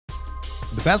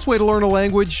The best way to learn a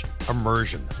language?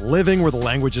 Immersion. Living where the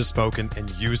language is spoken and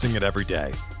using it every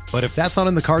day. But if that's not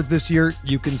in the cards this year,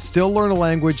 you can still learn a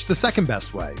language the second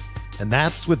best way, and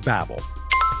that's with Babbel.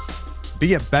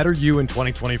 Be a better you in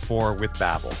 2024 with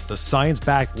Babbel, the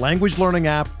science-backed language learning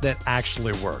app that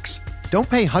actually works. Don't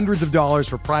pay hundreds of dollars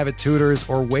for private tutors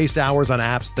or waste hours on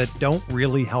apps that don't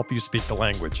really help you speak the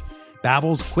language.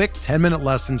 Babbel's quick 10-minute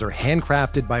lessons are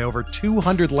handcrafted by over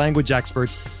 200 language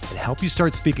experts and help you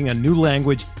start speaking a new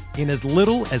language in as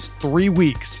little as 3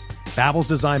 weeks. Babbel's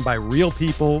designed by real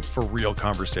people for real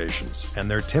conversations,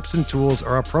 and their tips and tools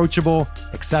are approachable,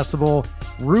 accessible,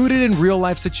 rooted in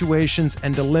real-life situations,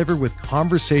 and delivered with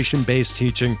conversation-based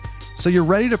teaching, so you're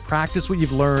ready to practice what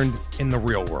you've learned in the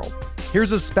real world.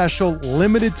 Here's a special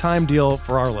limited-time deal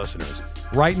for our listeners.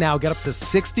 Right now, get up to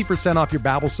 60% off your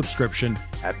Babbel subscription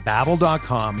at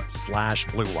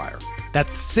babbel.com/Blue Wire.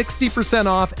 That's 60%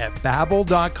 off at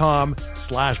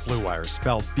babbel.com/Blue Wire,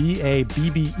 spelled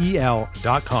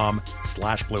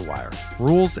BABBEL.com/Blue Wire.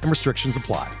 Rules and restrictions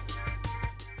apply.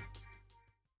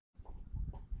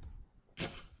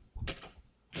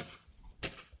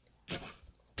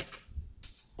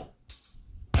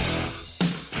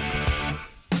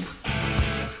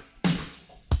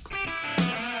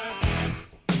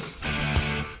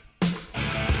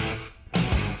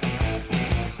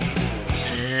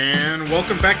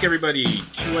 Welcome back, everybody,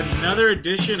 to another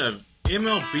edition of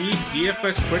MLB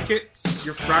DFS Quick Hits,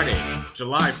 your Friday,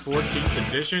 July 14th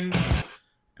edition.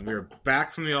 And we are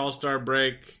back from the All-Star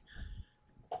break.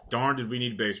 Darn, did we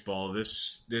need baseball.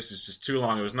 This is just too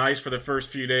long. It was nice for the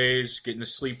first few days, getting to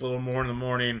sleep a little more in the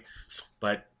morning.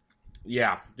 But,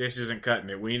 yeah, this isn't cutting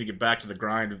it. We need to get back to the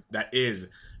grind. That is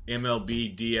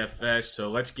MLB DFS. So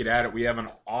let's get at it. We have an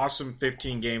awesome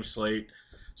 15-game slate.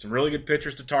 Some really good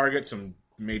pitchers to target, some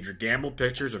major gamble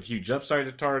pictures of huge upside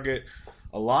to target,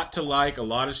 a lot to like, a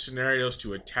lot of scenarios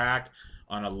to attack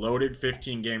on a loaded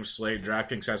 15-game slate.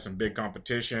 DraftKings has some big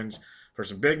competitions for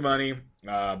some big money.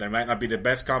 There might not be the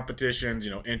best competitions,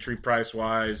 entry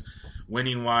price-wise,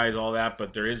 winning-wise, all that,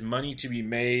 but there is money to be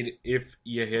made if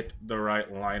you hit the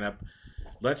right lineup.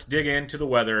 Let's dig into the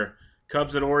weather.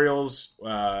 Cubs at Orioles,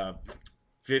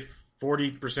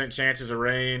 40% chances of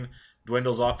rain.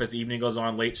 Dwindles off as evening goes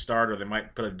on, late start, or they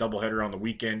might put a doubleheader on the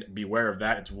weekend. Beware of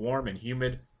that. It's warm and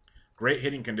humid. Great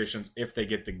hitting conditions if they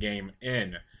get the game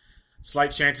in.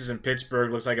 Slight chances in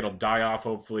Pittsburgh. Looks like it'll die off,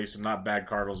 hopefully, so not bad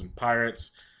Cardinals and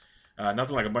Pirates.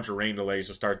 Nothing like a bunch of rain delays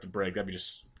to start the break. That'd be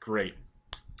just great.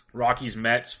 Rockies,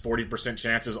 Mets, 40%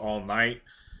 chances all night.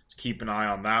 Let's keep an eye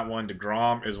on that one.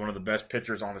 DeGrom is one of the best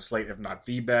pitchers on the slate, if not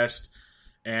the best.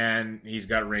 And he's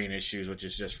got rain issues, which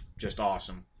is just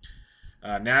awesome.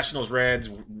 Nationals,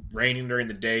 Reds, raining during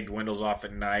the day, dwindles off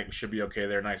at night. Should be okay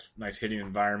there. Nice hitting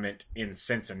environment in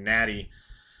Cincinnati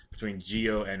between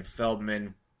Gio and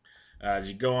Feldman.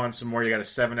 As you go on some more, you got a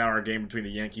 7-hour game between the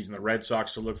Yankees and the Red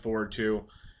Sox to look forward to.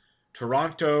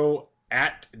 Toronto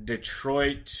at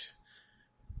Detroit.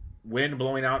 Wind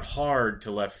blowing out hard to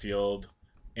left field.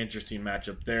 Interesting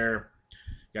matchup there.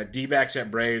 You got D-backs at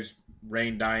Braves.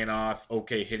 Rain dying off.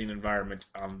 Okay hitting environment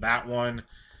on that one.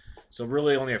 So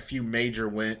really only a few major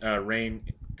rain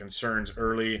concerns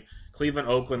early. Cleveland,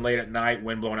 Oakland late at night.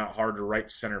 Wind blowing out hard to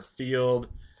right center field.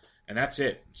 And that's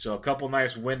it. So a couple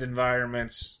nice wind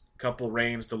environments. A couple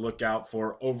rains to look out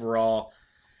for. Overall,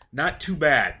 not too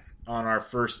bad on our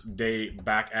first day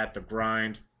back at the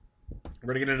grind.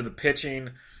 We're going to get into the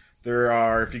pitching.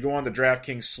 If you go on the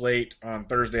DraftKings slate on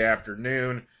Thursday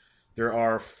afternoon, there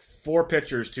are 4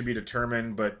 pitchers to be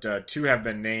determined, but 2 have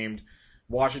been named.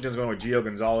 Washington's going with Gio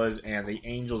Gonzalez, and the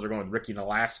Angels are going with Ricky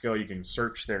Nolasco. You can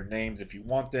search their names if you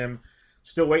want them.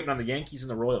 Still waiting on the Yankees and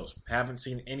the Royals. Haven't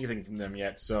seen anything from them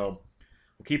yet, so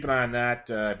we'll keep an eye on that.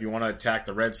 If you want to attack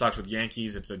the Red Sox with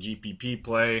Yankees, it's a GPP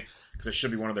play because it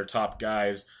should be one of their top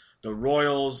guys. The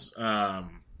Royals,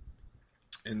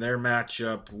 in their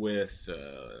matchup with,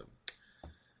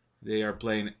 they are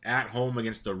playing at home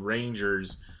against the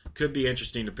Rangers. Could be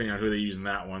interesting depending on who they use in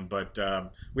that one. But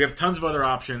we have tons of other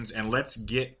options, and let's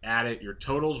get at it. Your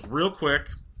totals real quick,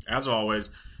 as always.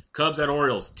 Cubs at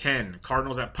Orioles, 10.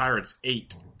 Cardinals at Pirates,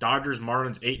 8. Dodgers,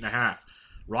 Marlins, 8.5.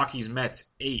 Rockies,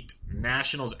 Mets, 8.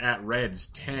 Nationals at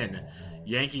Reds, 10.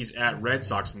 Yankees at Red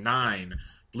Sox, 9.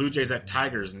 Blue Jays at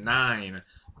Tigers, 9.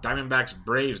 Diamondbacks,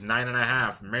 Braves,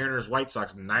 9.5. Mariners, White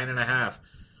Sox, 9.5.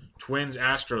 Twins,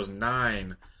 Astros,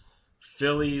 9.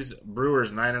 Phillies,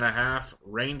 Brewers, 9.5.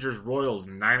 Rangers, Royals,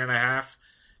 9.5.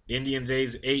 Indians,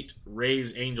 A's, 8.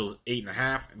 Rays, Angels,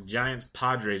 8.5. Giants,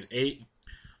 Padres, 8.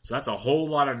 So that's a whole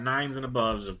lot of 9s and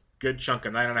aboves, a good chunk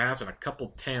of 9.5s and a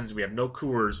couple 10s. We have no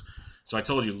Coors. So I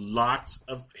told you, lots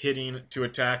of hitting to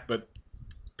attack, but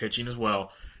pitching as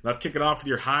well. Let's kick it off with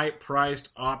your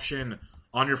high-priced option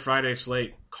on your Friday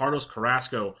slate. Carlos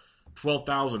Carrasco,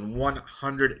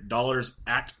 $12,100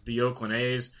 at the Oakland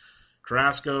A's.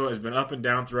 Carrasco has been up and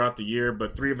down throughout the year,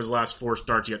 but 3 of his last 4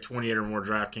 starts, he got 28 or more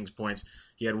DraftKings points.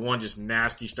 He had one just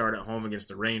nasty start at home against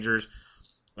the Rangers.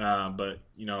 But,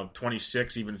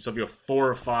 26, even so if you have 4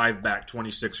 or 5 back,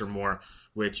 26 or more,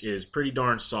 which is pretty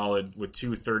darn solid with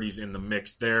 2 30s in the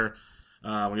mix there.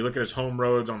 When you look at his home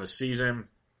roads on the season,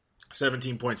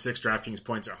 17.6 DraftKings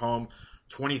points at home,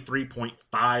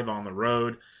 23.5 on the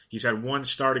road. He's had 1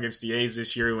 start against the A's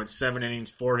this year. He went 7 innings,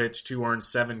 4 hits, 2 earned,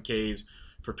 7 Ks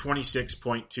for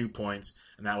 26.2 points,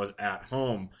 and that was at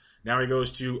home. Now he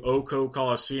goes to Oco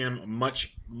Coliseum,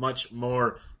 much, much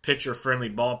more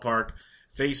pitcher-friendly ballpark,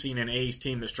 facing an A's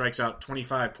team that strikes out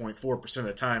 25.4% of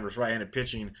the time versus right-handed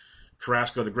pitching.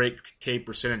 Carrasco, the great K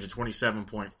percentage of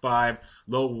 27.5,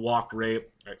 low walk rate,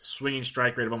 a swinging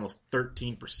strike rate of almost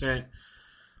 13%,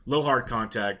 low hard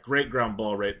contact, great ground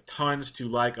ball rate, tons to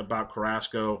like about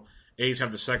Carrasco. A's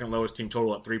have the second lowest team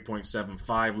total at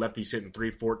 3.75, lefties hitting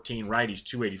 314, righties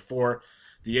 284.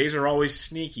 The A's are always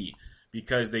sneaky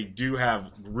because they do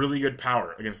have really good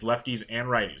power against lefties and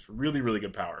righties, really, really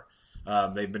good power.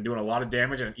 They've been doing a lot of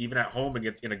damage, and even at home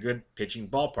in a good pitching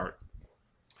ballpark.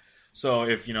 So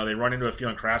if they run into a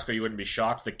field in Carrasco, you wouldn't be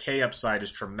shocked. The K upside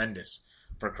is tremendous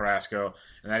for Carrasco,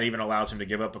 and that even allows him to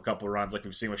give up a couple of runs like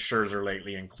we've seen with Scherzer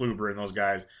lately and Kluber and those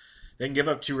guys. They can give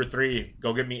up 2 or 3,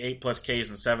 go get me 8+ Ks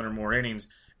in 7 or more innings,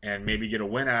 and maybe get a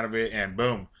win out of it, and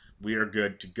boom, we are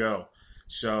good to go.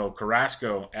 So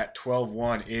Carrasco at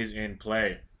 12-1 is in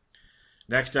play.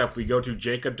 Next up, we go to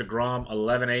Jacob deGrom,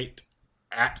 11-8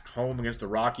 at home against the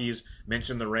Rockies.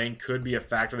 Mentioned the rain could be a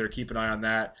factor there. Keep an eye on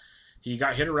that. He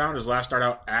got hit around his last start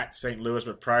out at St. Louis,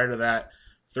 but prior to that,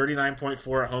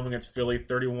 39.4 at home against Philly,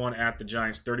 31 at the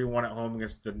Giants, 31 at home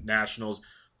against the Nationals,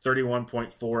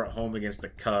 31.4 at home against the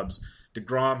Cubs.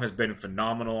 deGrom has been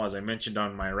phenomenal, as I mentioned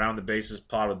on my Around the Bases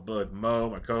pod with Mo,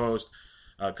 my co-host,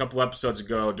 a couple episodes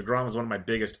ago. deGrom is one of my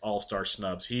biggest all-star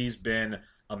snubs. He's been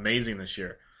amazing this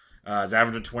year. He's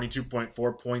averaging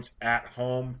 22.4 points at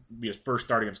home. It'll be his first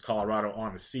start against Colorado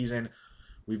on the season.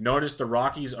 We've noticed the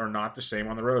Rockies are not the same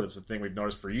on the road. That's the thing we've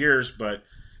noticed for years, but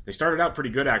they started out pretty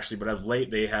good, actually, but of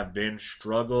late they have been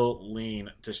struggling,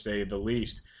 to say the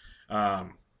least.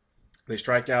 They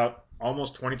strike out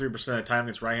almost 23% of the time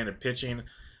against right-handed pitching.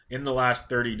 In the last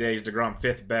 30 days, deGrom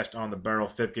 5th best on the barrel,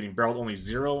 5th getting barreled only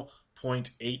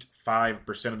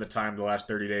 0.85% of the time the last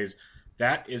 30 days.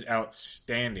 That is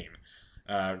outstanding.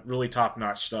 Really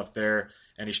top-notch stuff there.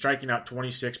 And he's striking out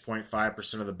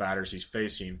 26.5% of the batters he's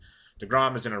facing.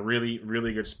 deGrom is in a really,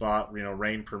 really good spot,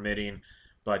 rain permitting,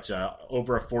 but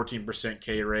over a 14%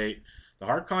 K rate. The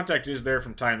hard contact is there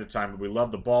from time to time, but we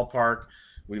love the ballpark.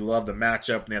 We love the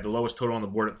matchup, and they have the lowest total on the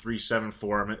board at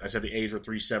 374. I said the A's were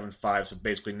 375, so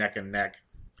basically neck and neck.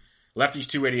 Lefties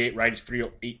 288, righties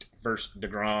 308 versus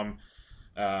deGrom.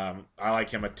 I like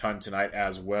him a ton tonight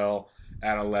as well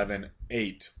at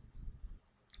 11-8.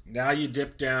 Now you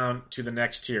dip down to the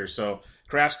next tier. So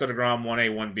Carrasco, deGrom, 1A,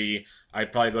 1B.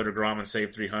 I'd probably go to deGrom and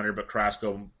save 300, but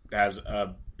Carrasco has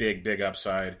a big, big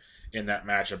upside in that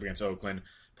matchup against Oakland.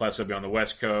 Plus, he'll be on the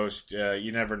West Coast.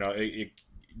 You never know.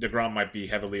 deGrom might be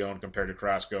heavily owned compared to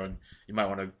Carrasco, and you might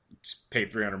want to pay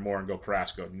 300 more and go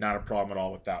Carrasco. Not a problem at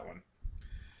all with that one.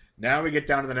 Now we get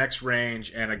down to the next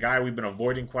range, and a guy we've been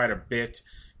avoiding quite a bit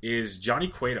is Johnny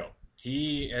Cueto.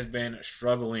 He has been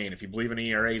struggling. If you believe in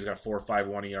ERA, he's got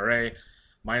 4.51 ERA,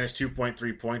 minus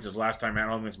 2.3 points his last time at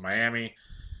home against Miami,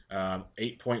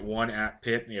 8.1 at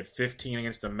Pitt. He had 15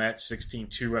 against the Mets,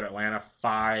 16-2 at Atlanta,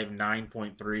 5,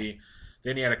 9.3.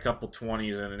 Then he had a couple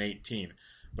 20s and an 18.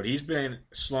 But he's been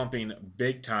slumping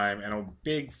big time, and a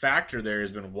big factor there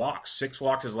has been walks. 6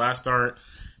 walks his last start,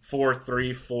 4,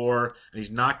 3, 4, and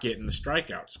he's not getting the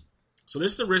strikeouts. So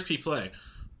this is a risky play,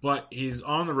 but he's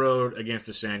on the road against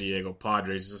the San Diego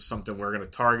Padres. This is something we're going to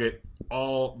target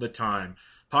all the time.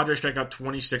 Padres strike out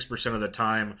 26% of the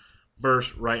time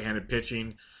versus right-handed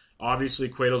pitching. Obviously,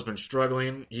 Cueto's been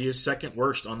struggling. He is second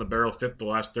worst on the barrel, 5th the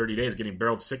last 30 days, getting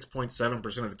barreled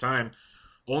 6.7% of the time.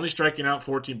 Only striking out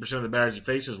 14% of the batters he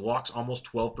faces, walks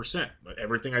almost 12%. But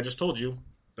everything I just told you,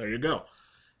 there you go.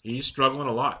 He's struggling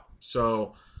a lot.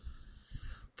 So,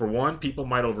 for one, people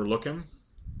might overlook him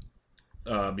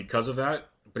because of that.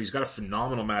 But he's got a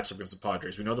phenomenal matchup against the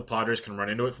Padres. We know the Padres can run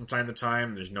into it from time to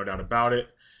time. There's no doubt about it.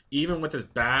 Even with as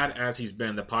bad as he's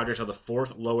been, the Padres have the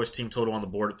 4th lowest team total on the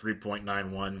board at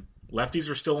 3.91. Lefties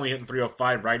are still only hitting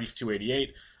 305, righties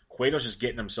 288. Cueto's just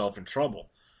getting himself in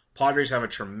trouble. Padres have a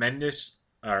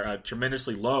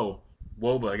tremendously low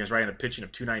WOBA against right-handed pitching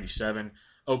of 297,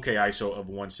 OK ISO of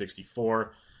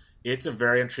 164. It's a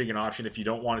very intriguing option if you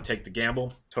don't want to take the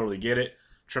gamble. Totally get it.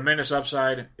 Tremendous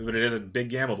upside, but it is a big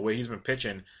gamble. The way he's been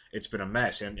pitching, it's been a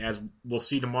mess. And as we'll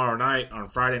see tomorrow night, on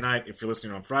Friday night, if you're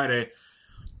listening on Friday,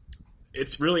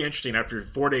 it's really interesting. After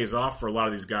 4 days off for a lot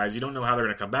of these guys, you don't know how they're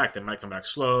going to come back. They might come back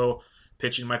slow.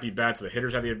 Pitching might be bad, so the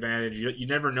hitters have the advantage. You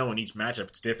never know in each matchup.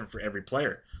 It's different for every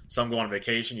player. Some go on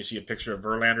vacation. You see a picture of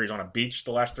Verlander. He's on a beach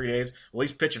the last 3 days. Well,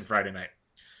 he's pitching Friday night.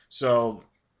 So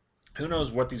who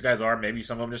knows what these guys are. Maybe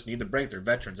some of them just need the break. They're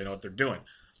veterans. They know what they're doing.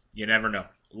 You never know.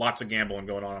 Lots of gambling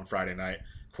going on Friday night.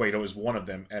 Cueto is one of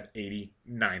them at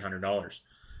 $8,900.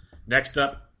 Next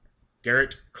up,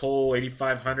 Garrett Cole,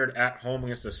 $8,500 at home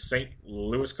against the St.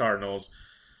 Louis Cardinals.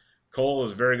 Cole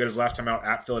was very good his last time out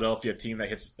at Philadelphia, a team that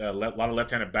hits a lot of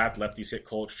left-handed bats. Lefties hit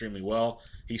Cole extremely well.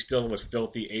 He still was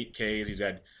filthy, 8 Ks. He's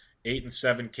had 8 and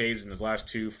 7 Ks in his last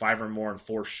 2, 5 or more in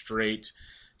 4 straight.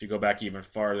 If you go back even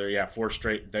farther, 4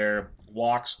 straight there.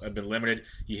 Walks have been limited.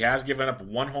 He has given up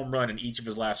 1 home run in each of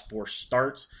his last 4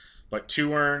 starts, but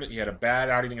 2 earned. He had a bad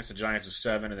outing against the Giants of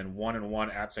 7, and then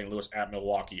 1-1 at St. Louis at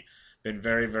Milwaukee. Been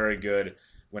very, very good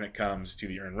when it comes to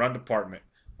the earned run department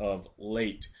of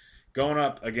late. Going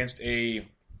up against a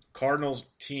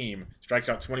Cardinals team, strikes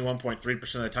out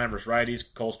 21.3% of the time versus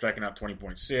righties. Cole striking out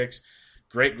 20.6%.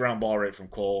 Great ground ball rate from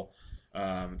Cole.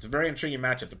 It's a very intriguing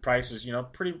matchup. The price is,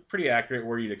 pretty accurate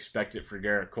where you'd expect it for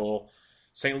Garrett Cole.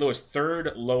 St. Louis,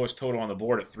 third lowest total on the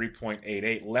board at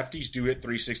 3.88. Lefties do hit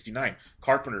 369.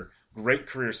 Carpenter, great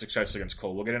career success against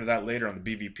Cole. We'll get into that later on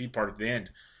the BVP part at the end.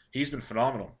 He's been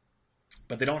phenomenal.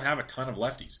 But they don't have a ton of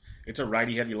lefties. It's a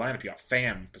righty-heavy lineup. You got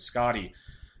Pham, Piscotty,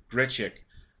 Grichuk,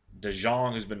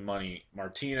 DeJong, who's been money,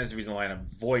 Martinez, if he's in the lineup,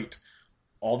 Voit,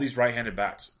 all these right-handed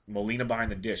bats, Molina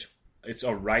behind the dish. It's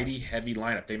a righty-heavy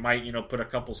lineup. They might, put a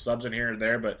couple subs in here or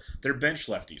there, but they're bench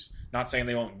lefties. Not saying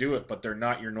they won't do it, but they're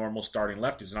not your normal starting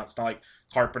lefties. It's not like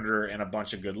Carpenter and a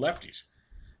bunch of good lefties.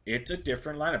 It's a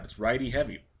different lineup. It's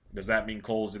righty-heavy. Does that mean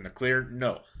Cole's in the clear?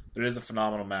 No. There is a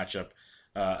phenomenal matchup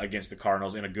against the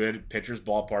Cardinals in a good pitcher's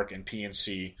ballpark in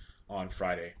PNC on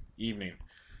Friday evening.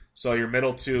 So your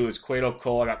middle 2 is Cueto,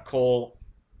 Cole. I got Cole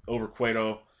over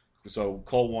Cueto. So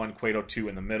Cole 1, Cueto 2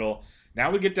 in the middle.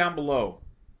 Now we get down below.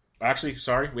 Actually,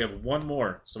 sorry, we have 1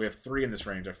 more. So we have 3 in this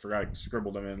range. I forgot I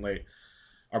scribbled them in late.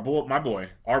 Our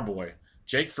boy,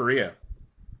 Jake Faria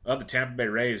of the Tampa Bay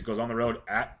Rays goes on the road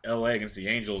at LA against the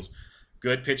Angels.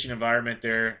 Good pitching environment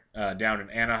there down in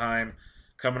Anaheim.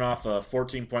 Coming off a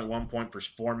 14.1 point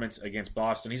performance against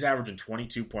Boston. He's averaging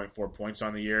 22.4 points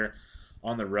on the year.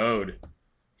 On the road,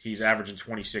 he's averaging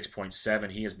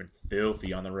 26.7. He has been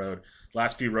filthy on the road.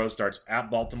 Last few road starts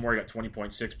at Baltimore, he got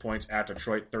 20.6 points. At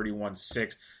Detroit,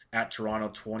 31.6. At Toronto,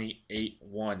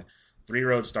 28-1. 3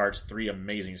 road starts, 3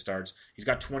 amazing starts. He's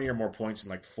got 20 or more points in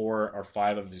like 4 or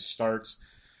 5 of his starts.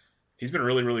 He's been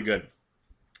really, really good.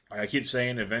 I keep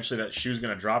saying eventually that shoe's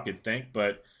going to drop, you'd think,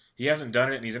 but he hasn't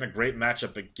done it, and he's in a great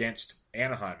matchup against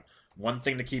Anaheim. One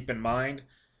thing to keep in mind,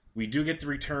 we do get the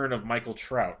return of Michael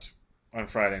Trout on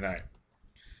Friday night.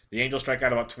 The Angels strike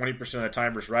out about 20% of the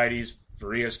time versus righties.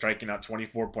 Faria striking out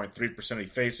 24.3% of he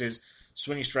faces.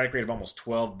 Swinging strike rate of almost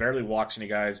 12. Barely walks any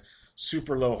guys.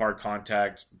 Super low hard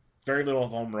contact. Very little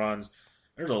home runs.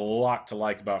 There's a lot to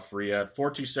like about Faria.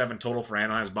 427 total for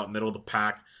Anaheim is about middle of the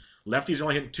pack. Lefties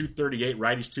only hitting 238.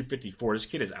 Righties 254. This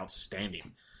kid is outstanding.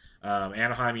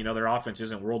 Anaheim, their offense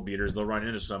isn't world beaters. They'll run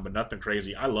into some, but nothing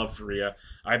crazy. I love Faria.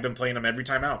 I've been playing him every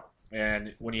time out.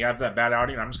 And when he has that bad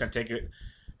outing, I'm just going to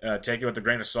take it with a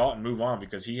grain of salt and move on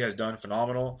because he has done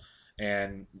phenomenal.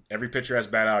 And every pitcher has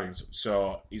bad outings.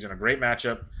 So he's in a great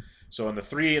matchup. So in the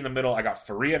 3 in the middle, I got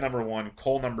Faria number 1,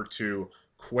 Cole number 2,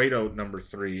 Cueto number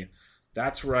 3.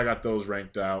 That's where I got those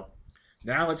ranked out.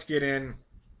 Now let's get in.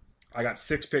 I got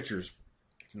 6 pitchers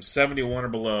from 71 or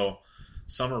below.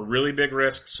 Some are really big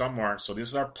risk, some aren't. So this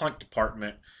is our punt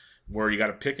department where you got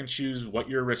to pick and choose what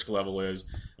your risk level is.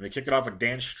 And we kick it off with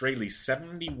Dan Straley,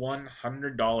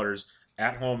 $7,100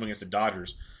 at home against the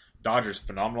Dodgers. Dodgers,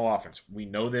 phenomenal offense. We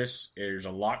know this. There's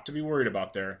a lot to be worried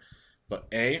about there. But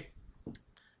A,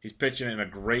 he's pitching in a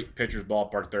great pitcher's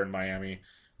ballpark there in Miami.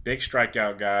 Big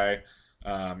strikeout guy.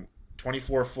 24-4,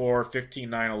 15-9,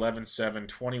 11-7,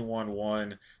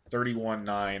 21-1,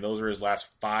 31-9. Those are his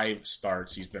last 5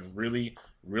 starts. He's been really,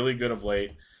 really good of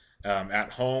late.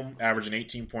 At home, averaging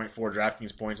 18.4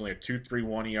 DraftKings points, only a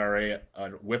 2.31 ERA, a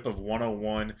whip of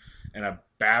 101, and a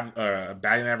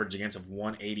batting average against of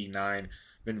 189.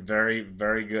 Been very,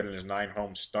 very good in his 9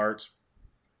 home starts.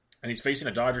 And he's facing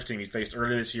a Dodgers team he's faced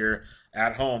earlier this year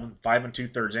at home, 5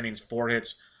 2/3 innings, 4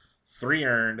 hits, 3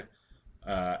 earned,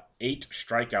 8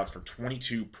 strikeouts for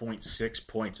 22.6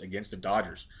 points against the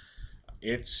Dodgers.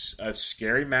 It's a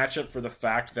scary matchup for the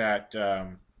fact that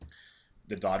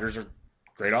the Dodgers are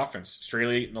great offense.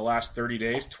 Straley in the last 30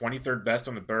 days, 23rd best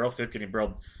on the barrel. Fifth getting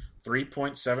barreled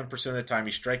 3.7% of the time.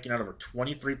 He's striking out over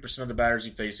 23% of the batters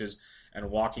he faces and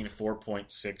walking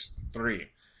 4.63.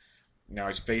 Now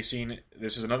he's facing,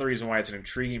 this is another reason why it's an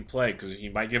intriguing play, because he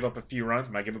might give up a few runs,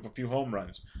 might give up a few home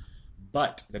runs.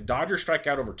 But the Dodgers strike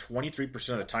out over 23%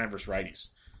 of the time versus righties.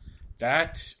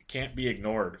 That can't be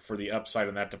ignored for the upside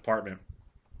in that department.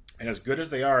 And as good as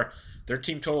they are, their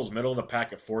team total is middle of the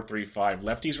pack at 435.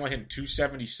 Lefties are only hitting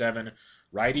 277,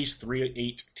 righties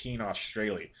 318 off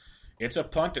Straley. It's a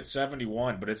punt at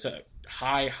 71, but it's a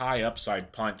high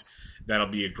upside punt that'll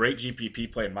be a great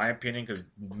GPP play in my opinion, because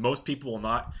most people will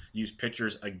not use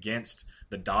pitchers against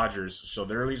the Dodgers, so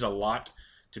there leaves a lot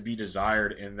to be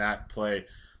desired in that play.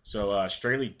 So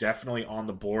Straley definitely on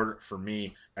the board for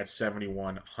me at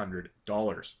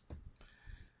 $7,100.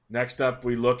 Next up,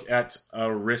 we look at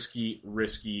a risky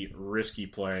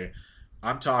play.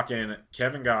 I'm talking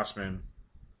Kevin Gausman,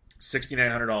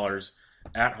 $6,900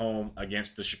 at home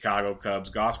against the Chicago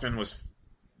Cubs. Gausman was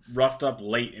roughed up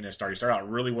late in his start. He started out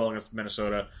really well against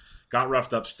Minnesota, got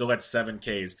roughed up, still had 7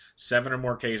 Ks, 7 or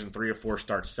more Ks in 3 or 4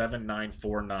 starts,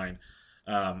 7-9,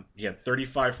 4-9. He had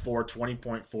 35-4,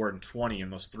 20.4, and 20 in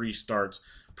those 3 starts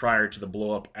prior to the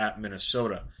blow-up at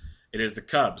Minnesota. It is the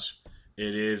Cubs.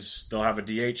 They'll have a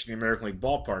DH in the American League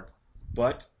ballpark,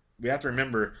 but we have to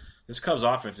remember this Cubs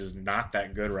offense is not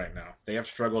that good right now. They have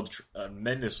struggled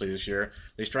tremendously this year.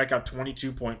 They strike out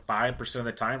 22.5% of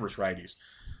the time versus righties.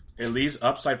 It leaves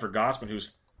upside for Gausman, who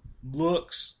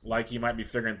looks like he might be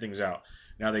figuring things out.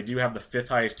 Now, they do have the 5th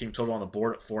highest team total on the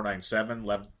board at 497,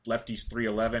 lefties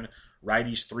 311,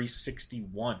 righties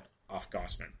 361 off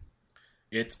Gausman.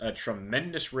 It's a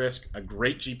tremendous risk, a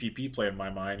great GPP play in my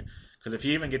mind, because if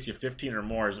he even gets you 15 or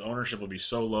more, his ownership will be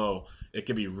so low, it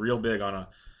could be real big on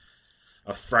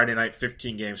a Friday night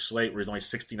 15-game slate where he's only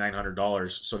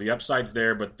 $6,900. So the upside's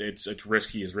there, but it's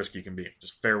risky as risky can be.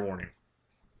 Just fair warning.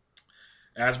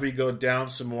 As we go down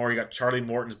some more, you got Charlie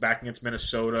Morton's back against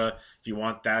Minnesota. If you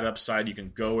want that upside, you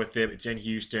can go with it. It's in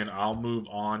Houston. I'll move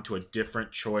on to a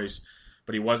different choice.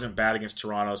 But he wasn't bad against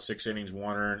Toronto. 6 innings,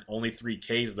 1 earned. Only 3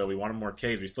 Ks, though. We wanted more Ks,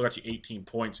 but he still got you 18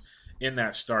 points in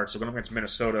that start. So going up against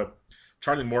Minnesota,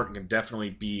 Charlie Morton can definitely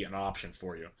be an option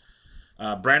for you.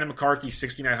 Brandon McCarthy,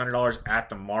 $6,900 at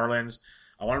the Marlins.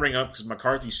 I want to bring up because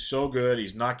McCarthy's so good.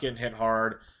 He's not getting hit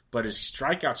hard, but his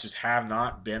strikeouts just have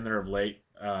not been there of late.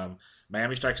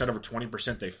 Miami strikes out over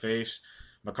 20% they face.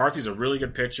 McCarthy's a really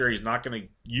good pitcher. He's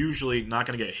usually not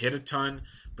going to get hit a ton,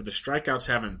 but the strikeouts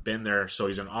haven't been there, so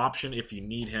he's an option if you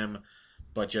need him,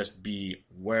 but just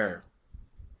beware.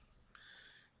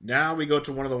 Now we go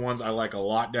to one of the ones I like a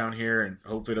lot down here, and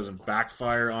hopefully it doesn't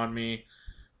backfire on me,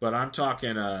 but I'm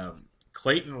talking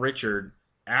Clayton Richard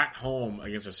at home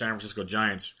against the San Francisco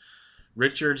Giants.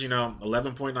 Richards,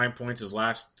 11.9 points his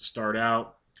last start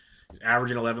out. He's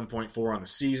averaging 11.4 on the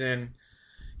season.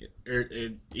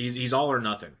 He's all or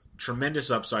nothing.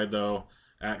 Tremendous upside, though.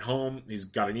 At home, he's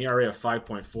got an ERA of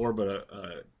 5.4, but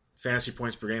a fantasy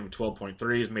points per game of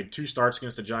 12.3. He's made 2 starts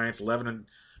against the Giants, 11 and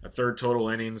a third total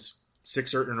innings,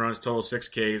 6 earned runs, total 6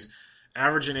 Ks,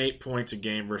 averaging 8 points a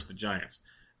game versus the Giants.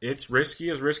 It's risky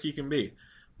as risky can be,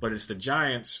 but it's the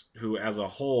Giants who, as a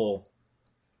whole,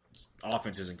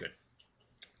 offense isn't good.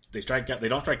 They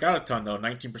don't strike out a ton, though.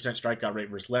 19% strikeout rate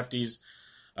versus lefties.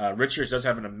 Richards does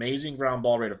have an amazing ground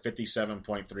ball rate of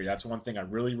 57.3. That's one thing I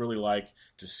really, really like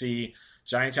to see.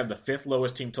 Giants have the 5th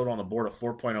lowest team total on the board of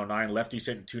 4.09. Lefties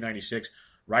hitting 296.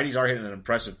 Righties are hitting an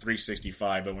impressive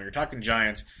 365. But when you're talking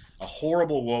Giants, a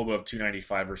horrible WOBA of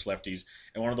 295 versus lefties,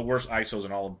 and one of the worst ISOs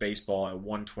in all of baseball at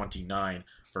 129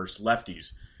 versus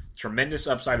lefties. Tremendous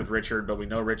upside with Richard, but we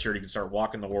know Richard, he can start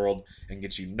walking the world and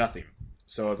get you nothing.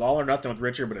 So it's all or nothing with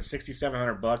Richard, but at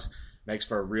 $6,700 makes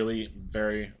for a really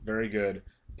very, very good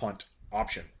punt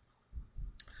option.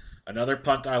 Another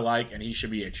punt I like, and he should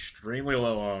be extremely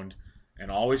low owned and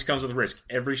always comes with risk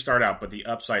every start out, but the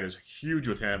upside is huge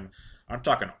with him. I'm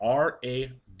talking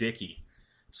R.A. Dickey,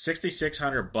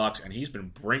 $6,600, and he's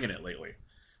been bringing it lately.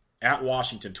 At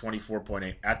Washington,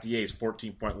 24.8. At the A's,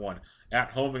 14.1.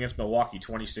 At home against Milwaukee,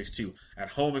 26.2. At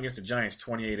home against the Giants,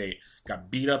 28.8.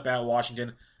 Got beat up at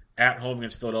Washington. At home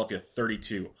against Philadelphia,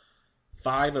 32.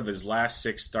 5 of his last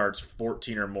 6 starts,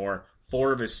 14 or more.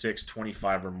 4 of his 6,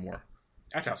 25 or more.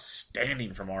 That's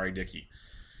outstanding from R.A. Dickey.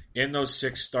 In those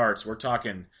 6 starts, we're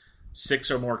talking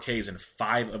 6 or more Ks in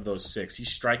 5 of those 6.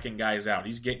 He's striking guys out.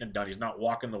 He's getting it done. He's not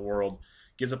walking the world.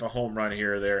 Gives up a home run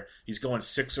here or there. He's going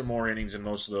 6 or more innings in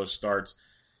most of those starts.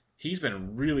 He's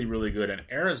been really, really good. And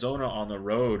Arizona on the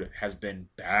road has been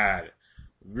bad.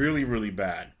 Really, really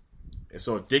bad.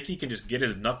 So if Dickey can just get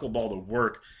his knuckleball to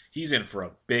work, he's in for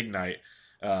a big night.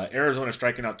 Arizona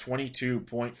striking out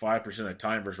 22.5% of the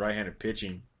time versus right-handed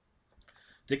pitching.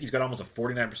 Dickey's got almost a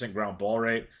 49% ground ball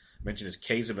rate. Mentioned his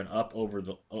Ks have been up over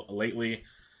the lately.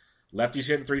 Lefty's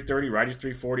hitting 330, righty's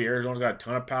 340. Arizona's got a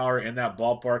ton of power in that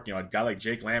ballpark. You know, a guy like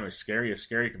Jake Lamb is scary as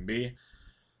scary can be.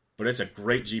 But it's a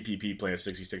great GPP play at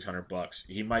 $6,600.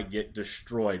 He might get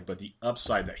destroyed, but the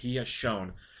upside that he has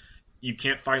shown, you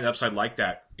can't find the upside like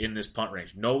that in this punt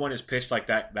range. No one has pitched like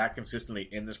that consistently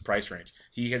in this price range.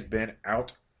 He has been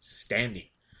outstanding.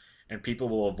 And people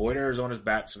will avoid Arizona's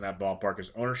bats in that ballpark.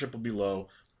 His ownership will be low.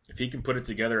 If he can put it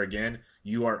together again,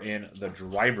 you are in the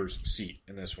driver's seat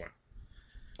in this one.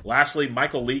 Lastly,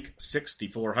 Michael Leake,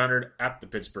 6,400 at the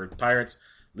Pittsburgh Pirates.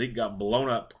 Leake got blown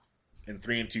up in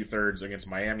 3 2/3 against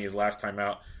Miami his last time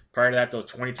out. Prior to that, though,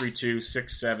 23-2,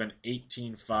 6-7,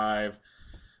 18-5.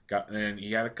 And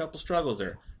he had a couple struggles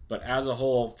there. But as a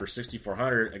whole, for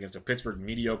 6,400 against a Pittsburgh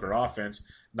mediocre offense,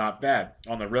 not bad.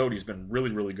 On the road, he's been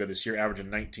really, really good this year, averaging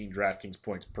 19 DraftKings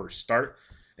points per start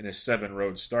in his 7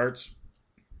 road starts.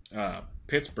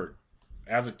 Pittsburgh,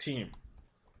 as a team,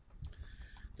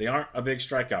 they aren't a big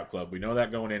strikeout club. We know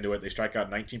that going into it. They strike out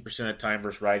 19% of the time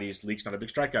versus righties. Leake's not a big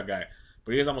strikeout guy,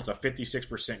 but he is almost a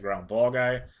 56% ground ball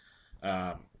guy.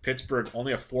 Pittsburgh,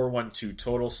 only a 4.12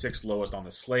 total, 6th lowest on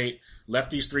the slate.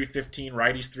 Lefties 315,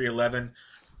 righties 311.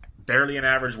 Barely an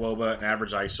average WOBA, an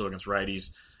average ISO against righties.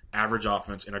 Average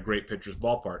offense in a great pitcher's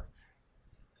ballpark.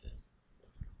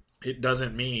 It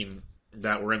doesn't mean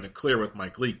that we're in the clear with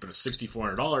Mike Leake, but at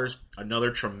 $6,400,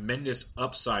 another tremendous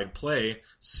upside play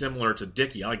similar to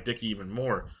Dickey. I like Dickey even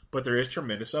more, but there is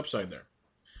tremendous upside there.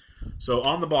 So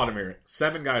on the bottom here,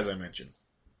 7 guys I mentioned.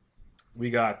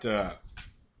 We got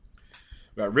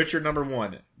Richard number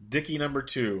 1, Dickey number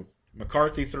 2,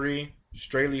 McCarthy 3,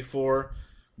 Straley 4,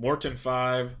 Morton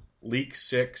 5, Leake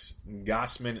 6,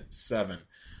 Gausman 7.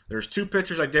 There's 2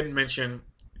 pitchers I didn't mention.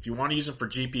 If you want to use them for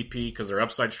GPP because their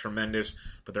upside's tremendous,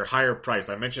 but they're higher priced.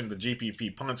 I mentioned the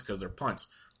GPP punts because they're punts.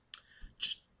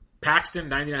 Paxton,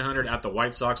 9,900 at the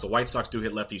White Sox. The White Sox do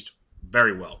hit lefties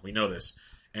very well. We know this.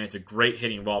 And it's a great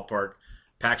hitting ballpark.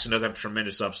 Paxton does have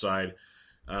tremendous upside.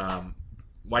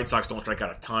 White Sox don't strike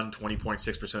out a ton,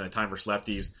 20.6% of the time versus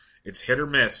lefties. It's hit or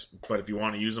miss, but if you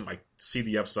want to use them, I see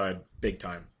the upside big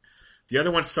time. The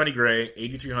other one's Sonny Gray,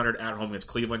 8,300 at home against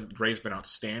Cleveland. Gray's been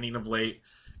outstanding of late.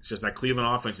 It's just that Cleveland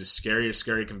offense is scary as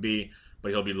scary can be,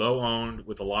 but he'll be low owned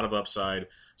with a lot of upside.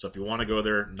 So if you want to go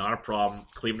there, not a problem.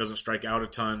 Cleveland doesn't strike out a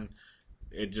ton.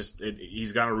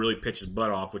 He's got to really pitch his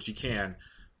butt off, which he can.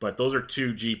 But those are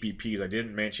 2 GPPs I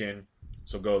didn't mention,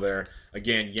 so go there.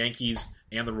 Again, Yankees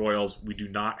and the Royals, we do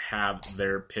not have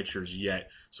their pitchers yet,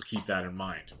 so keep that in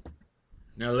mind.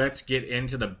 Now let's get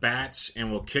into the bats, and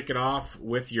we'll kick it off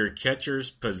with your catcher's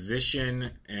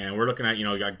position. And we're looking at,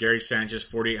 you got Gary Sanchez,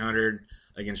 4,800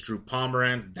 against Drew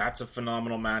Pomeranz. That's a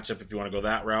phenomenal matchup if you want to go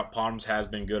that route. Pomeranz has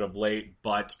been good of late,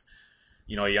 but,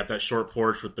 you got that short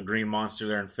porch with the Green Monster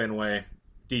there in Fenway.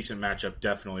 Decent matchup,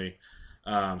 definitely.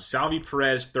 Salvi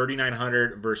Perez,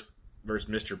 3,900 versus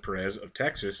Mr. Perez of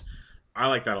Texas. I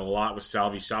like that a lot with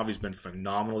Salvi. Salvi's been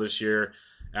phenomenal this year,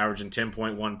 averaging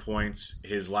 10.1 points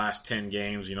his last 10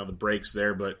 games. The breaks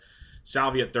there, but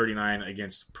Salvi at 39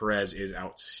 against Perez is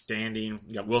outstanding.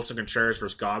 You got Wilson Contreras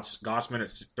versus Gausman at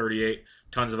 38.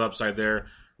 Tons of upside there.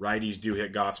 Righties do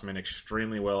hit Gausman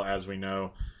extremely well, as we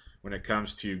know. When it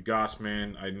comes to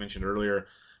Gausman, I mentioned earlier,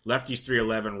 lefties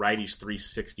 311, righties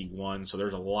 361. So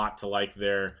there's a lot to like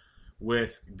there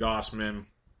with Gausman,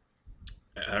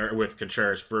 or with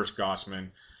Contreras versus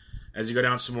Gausman. As you go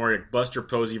down some more, Buster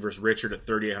Posey versus Richard at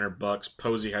 $3,800.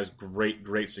 Posey has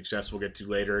great success we'll get to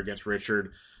later against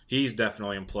Richard. He's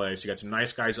definitely in play. So you got some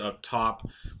nice guys up top.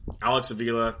 Alex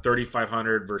Avila,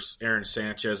 3,500 versus Aaron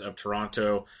Sanchez of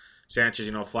Toronto. Sanchez,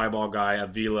 fly ball guy.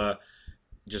 Avila,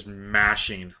 just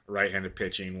mashing right-handed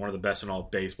pitching. One of the best in all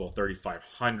of baseball,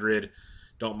 3,500.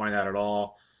 Don't mind that at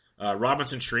all.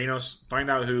 Robinson Chirinos,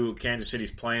 find out who Kansas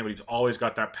City's playing, but he's always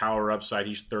got that power upside.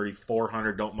 He's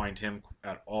 3,400. Don't mind him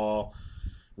at all.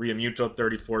 Realmuto,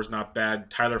 34 is not bad.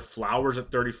 Tyler Flowers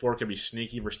at 34 can be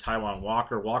sneaky versus Taijuan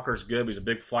Walker. Walker's good, but he's a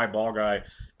big fly ball guy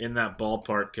in that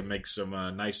ballpark. Can make some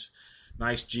nice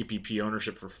GPP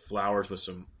ownership for Flowers with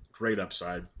some great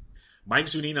upside. Mike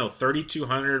Zunino,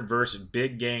 3,200 versus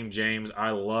Big Game James. I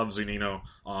love Zunino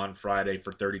on Friday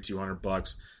for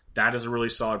 $3,200. That is a really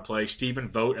solid play. Stephen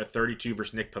Vogt at 32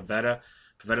 versus Nick Pivetta.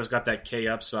 Pivetta's got that K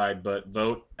upside, but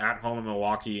Vogt at home in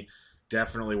Milwaukee,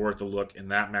 definitely worth a look in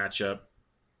that matchup.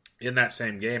 In that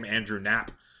same game, Andrew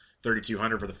Knapp,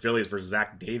 3,200 for the Phillies versus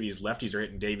Zach Davies. Lefties are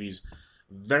hitting Davies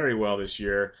very well this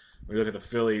year. When you look at the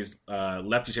Phillies,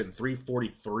 lefties hitting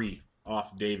 343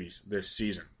 off Davies this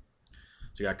season.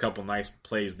 So you got a couple nice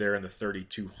plays there in the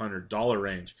 $3,200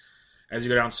 range. As you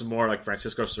go down some more, like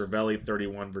Francisco Cervelli,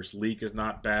 31 versus Leak is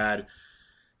not bad.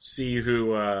 See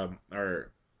who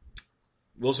are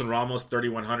Wilson Ramos,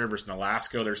 3,100 versus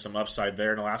Nolasco. There's some upside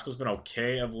there. Nolasco's been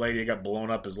okay of late. He got blown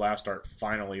up his last start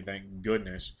finally, thank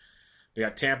goodness. We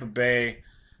got Tampa Bay.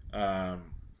 I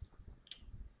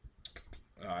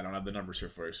don't have the numbers here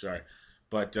for you, sorry.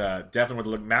 But definitely with a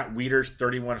look. Matt Wieters,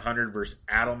 3,100 versus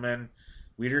Adelman.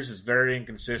 Wieters is very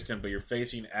inconsistent, but you're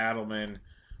facing Adelman,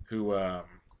 who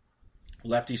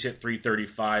lefties hit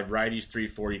 335, righties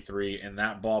 343, in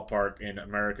that ballpark in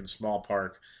American Small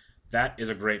Park. That is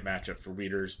a great matchup for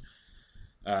Wieters.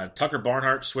 Tucker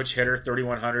Barnhart, switch hitter,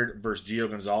 3,100 versus Gio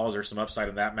Gonzalez. There's some upside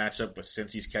in that matchup with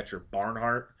Cincy's catcher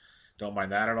Barnhart. Don't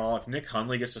mind that at all. If Nick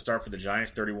Hundley gets to start for the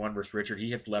Giants, 31 versus Richard, he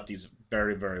hits lefties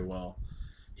very, very well.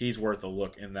 He's worth a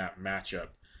look in that matchup.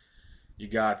 You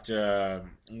got a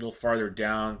little farther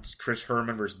down, Chris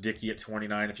Herman versus Dickey at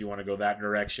 29. If you want to go that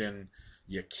direction,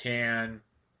 you can.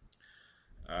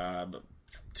 But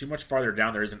too much farther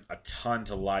down, there isn't a ton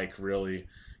to like, really.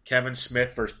 Kevin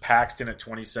Smith versus Paxton at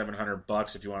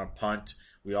 $2,700 if you want to punt.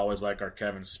 We always like our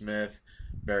Kevin Smith.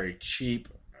 Very cheap.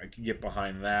 I can get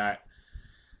behind that.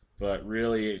 But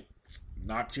really,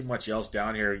 not too much else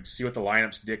down here. See what the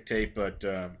lineups dictate, but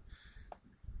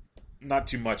not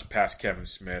too much past Kevin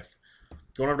Smith.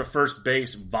 Going over to first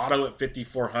base, Votto at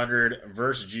 5,400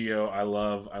 versus Gio. I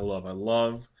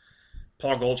love.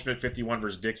 Paul Goldschmidt, 51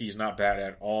 versus Dickey. He's not bad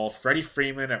at all. Freddie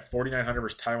Freeman at 4,900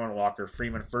 versus Taijuan Walker.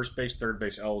 Freeman, first base, third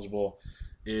base eligible,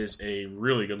 is a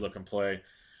really good-looking play.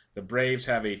 The Braves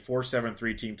have a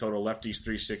 4.73 team total. Lefties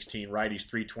 316, righties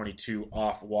 322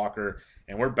 off Walker.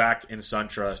 And we're back in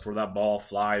SunTrust where that ball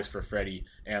flies for Freddie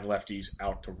and lefties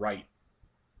out to right.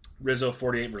 Rizzo,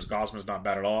 48 versus Gosman is not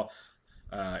bad at all.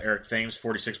 Eric Thames,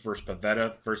 46 versus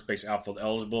Pavetta, first base outfield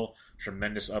eligible.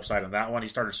 Tremendous upside on that one. He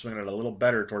started swinging it a little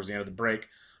better towards the end of the break.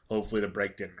 Hopefully the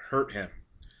break didn't hurt him.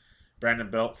 Brandon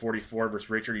Belt, 44 versus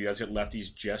Richard. He does hit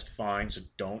lefties just fine, so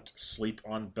don't sleep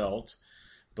on Belt.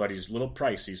 But he's a little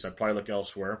pricey, so I'd probably look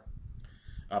elsewhere.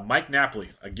 Mike Napoli,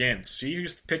 again, see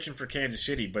who's pitching for Kansas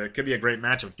City, but it could be a great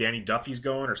matchup. If Danny Duffy's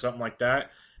going or something like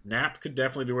that, Nap could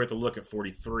definitely be worth a look at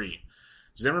 43.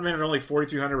 Zimmerman at only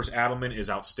 4,300 versus Adelman is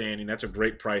outstanding. That's a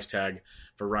great price tag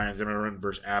for Ryan Zimmerman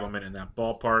versus Adelman in that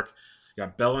ballpark. You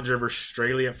got Bellinger versus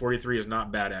Straley at 43 is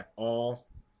not bad at all.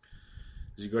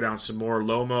 As you go down some more,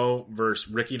 Lomo versus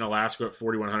Ricky Nolasco at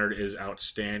 4,100 is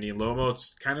outstanding.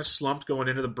 Lomo's kind of slumped going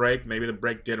into the break. Maybe the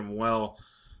break did him well.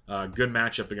 Good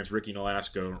matchup against Ricky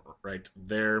Nolasco right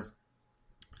there.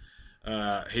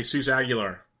 Jesus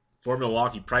Aguilar for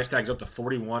Milwaukee. Price tag's up to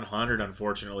 4,100,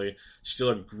 unfortunately. Still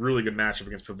a really good matchup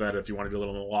against Pavetta if you want to do a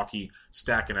little Milwaukee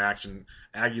stack in action.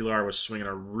 Aguilar was swinging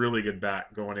a really good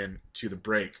bat going into the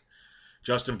break.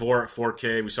 Justin Bohr at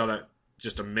 4K. We saw that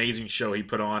just amazing show he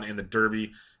put on in the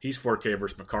Derby. He's 4K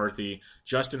versus McCarthy.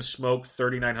 Justin Smoke,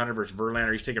 3,900 versus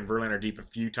Verlander. He's taken Verlander deep a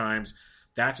few times.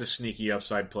 That's a sneaky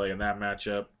upside play in that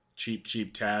matchup.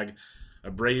 Cheap tag.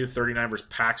 Abreu, 39 versus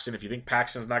Paxton. If you think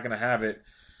Paxton's not going to have it,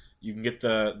 you can get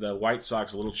the White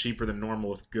Sox a little cheaper than normal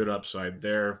with good upside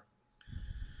there.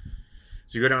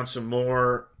 So you go down some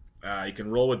more. You can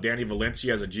roll with Danny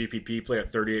Valencia as a GPP play at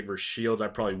 38 versus Shields. I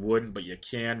probably wouldn't, but you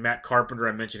can. Matt Carpenter,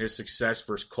 I mentioned his success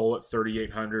versus Cole at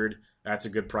 3,800. That's a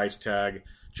good price tag.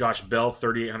 Josh Bell,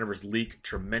 3,800 versus Leak.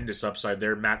 Tremendous upside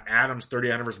there. Matt Adams,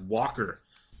 3,800 versus Walker.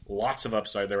 Lots of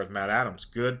upside there with Matt Adams.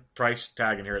 Good price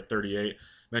tag in here at 38.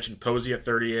 Mentioned Posey at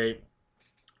 38.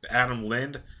 Adam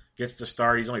Lind gets the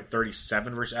start. He's only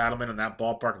 37 versus Adelman. In that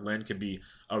ballpark, Lind could be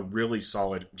a really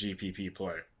solid GPP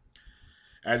play.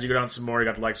 As you go down some more, you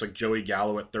got the likes like Joey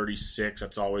Gallo at 36.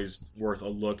 That's always worth a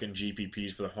look in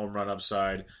GPPs for the home run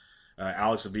upside.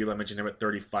 Alex Avila, I mentioned him at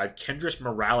 35. Kendrys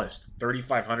Morales,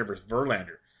 3,500 versus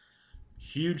Verlander.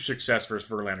 Huge success versus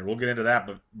Verlander. We'll get into that,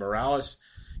 but Morales,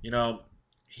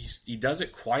 he does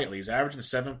it quietly. He's averaging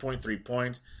 7.3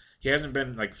 points. He hasn't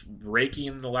been like raking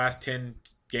in the last 10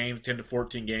 games, 10 to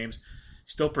 14 games.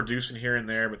 Still producing here and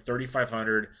there, but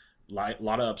 3,500, a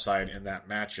lot of upside in that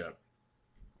matchup.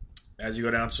 As you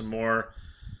go down some more,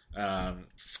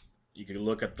 you can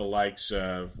look at the likes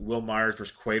of Will Myers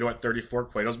versus Cueto at 34.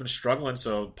 Cueto's been struggling,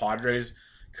 so Padres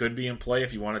could be in play.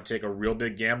 If you want to take a real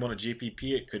big gamble in a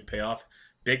GPP, it could pay off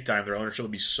big time. Their ownership will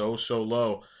be so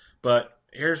low. But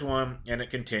here's one, and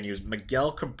it continues.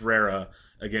 Miguel Cabrera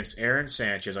against Aaron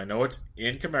Sanchez. I know it's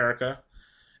in Comerica,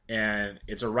 and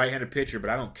it's a right-handed pitcher, but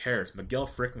I don't care. It's Miguel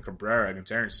frickin' Cabrera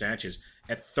against Aaron Sanchez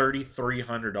at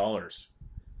 $3,300.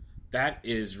 That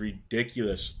is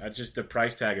ridiculous. That's just the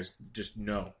price tag is just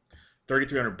no.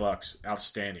 $3,300,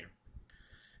 outstanding.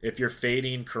 If you're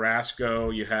fading Carrasco,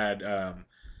 you had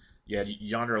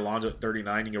Yonder Alonso at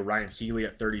 39, and you have Ryan Healy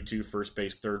at 32, first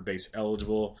base, third base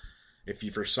eligible. If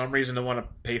you, for some reason, don't want to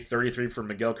pay 33 for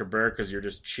Miguel Cabrera because you're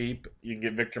just cheap, you can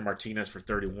get Victor Martinez for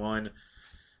 31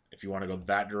 if you want to go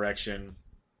that direction.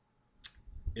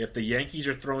 If the Yankees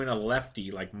are throwing a lefty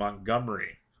like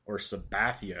Montgomery or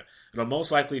Sabathia, it'll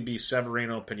most likely be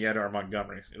Severino, Pineda, or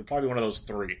Montgomery. It'll probably be one of those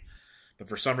three. But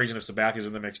for some reason, if Sabathia's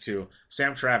in the mix too,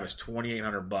 Sam Travis,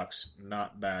 $2,800,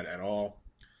 not bad at all.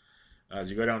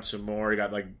 As you go down some more, you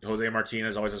got like Jose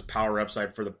Martinez always has power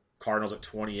upside for the Cardinals at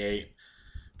 28.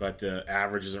 But the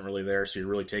average isn't really there, so you're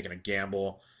really taking a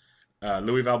gamble.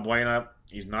 Louis Valbuena,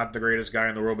 he's not the greatest guy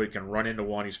in the world, but he can run into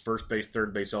one. He's first base,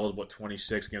 third base eligible at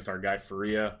 26 against our guy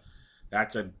Faria.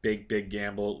 That's a big, big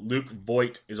gamble. Luke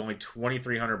Voigt is only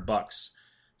 $2,300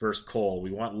 versus Cole.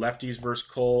 We want lefties versus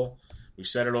Cole. We've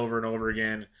said it over and over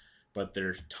again, but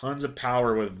there's tons of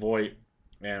power with Voigt,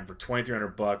 and for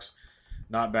 $2,300,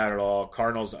 not bad at all.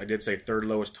 Cardinals, I did say third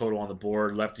lowest total on the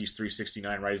board. Lefties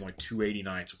 369, righties only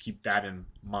 289, so keep that in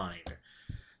mind.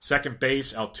 Second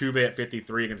base, Altuve at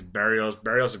 53 against Barrios.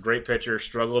 Barrios is a great pitcher,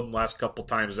 struggled the last couple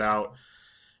times out.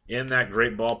 In that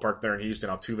great ballpark there in Houston,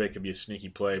 Altuve could be a sneaky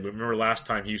play. But remember last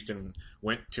time Houston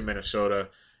went to Minnesota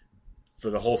for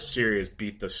the whole series,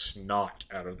 beat the snot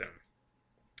out of them.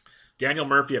 Daniel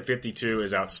Murphy at 52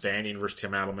 is outstanding versus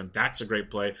Tim Adelman. That's a great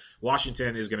play.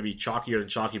 Washington is going to be chalkier than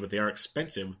chalky, but they are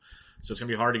expensive, so it's going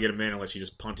to be hard to get them in unless you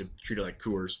just punt it, treat it like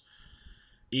Coors.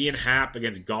 Ian Happ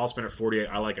against Gaussman at 48,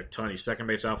 I like a ton. He's second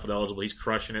base outfield eligible. He's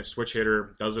crushing it. Switch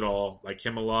hitter, does it all. Like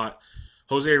him a lot.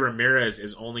 Jose Ramirez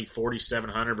is only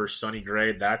 $4,700 versus Sonny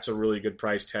Gray. That's a really good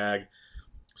price tag.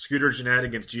 Scooter Gennett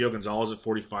against Gio Gonzalez at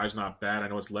 45 is not bad. I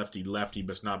know it's lefty-lefty,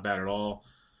 but it's not bad at all.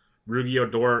 Rugi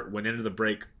Odor went into the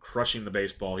break crushing the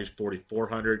baseball. He's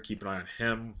 $4,400. Keep an eye on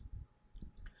him.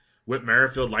 Whit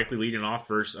Merrifield likely leading off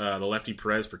versus the lefty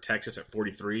Perez for Texas at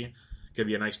 43. Could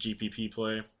be a nice GPP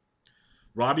play.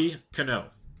 Robbie Cano.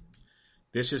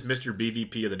 This is Mr.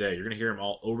 BVP of the day. You're going to hear him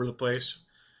all over the place.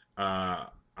 I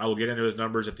will get into his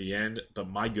numbers at the end, but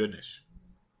my goodness.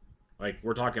 Like,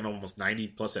 we're talking almost 90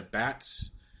 plus at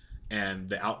bats, and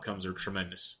the outcomes are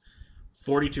tremendous.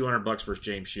 $4,200 versus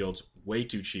James Shields. Way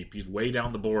too cheap. He's way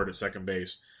down the board at second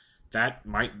base. That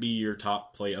might be your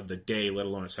top play of the day, let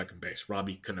alone at second base.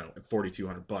 Robbie Cano at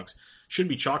 $4,200. Should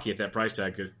be chalky at that price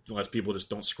tag unless people just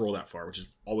don't scroll that far, which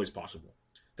is always possible.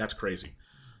 That's crazy.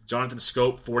 Jonathan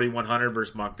Scope, $4,100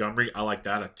 versus Montgomery. I like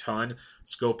that a ton.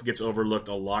 Scope gets overlooked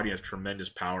a lot. He has tremendous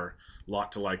power. A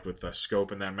lot to like with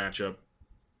Scope in that matchup.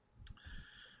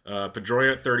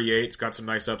 Pedroia at 38. It's got some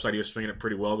nice upside. He was swinging it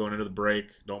pretty well going into the break.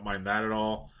 Don't mind that at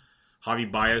all.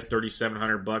 Javi Baez,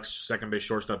 $3,700. Second base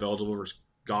shortstop eligible versus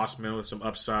Gossman with some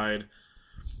upside.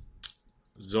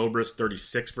 Zobrist,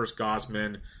 36 versus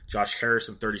Gossman. Josh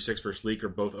Harrison, 36 versus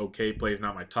Leaker. Both okay plays.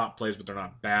 Not my top plays, but they're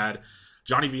not bad.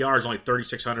 Johnny VR is only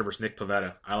 $3,600 versus Nick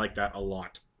Pivetta. I like that a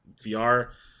lot. VR,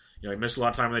 he missed a lot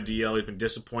of time on the DL. He's been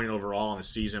disappointing overall in the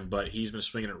season, but he's been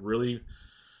swinging it really,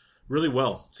 really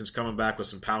well since coming back with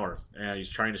some power, and he's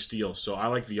trying to steal. So I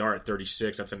like VR at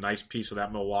 36. That's a nice piece of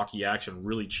that Milwaukee action,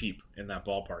 really cheap in that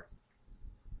ballpark.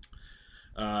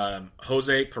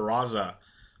 Jose Peraza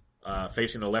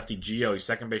facing the lefty Gio. He's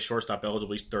second base shortstop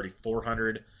eligible. He's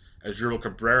 $3,400. Asdrubal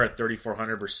Cabrera at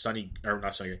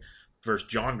 $3,400 versus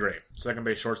John Gray. Second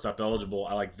base shortstop eligible.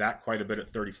 I like that quite a bit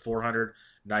at $3,400.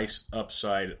 Nice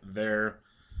upside there.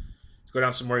 Go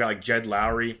down some more. You got like Jed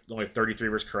Lowry, only 33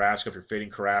 versus Carrasco. If you're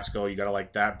fading Carrasco, you got to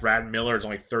like that. Brad Miller is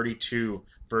only 32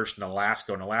 versus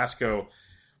Nolasco. Nolasco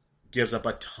gives up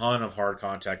a ton of hard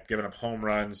contact, giving up home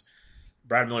runs.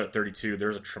 Brad Miller at 32.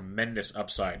 There's a tremendous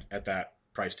upside at that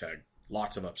price tag.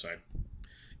 Lots of upside.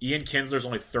 Ian Kinsler's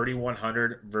only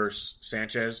 3,100 versus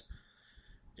Sanchez.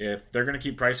 If they're going to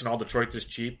keep pricing all Detroit this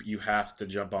cheap, you have to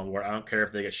jump on board. I don't care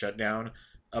if they get shut down.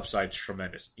 Upside's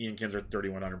tremendous. Ian Kinsler,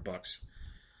 $3,100.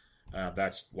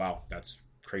 That's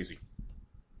crazy.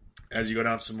 As you go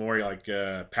down some more, like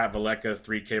Pat Valleca,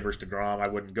 3K versus DeGrom. I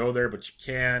wouldn't go there, but you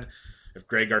can. If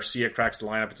Greg Garcia cracks the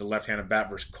lineup, it's a left-handed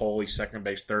bat versus Cole. He's second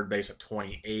base, third base at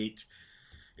 28.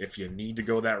 If you need to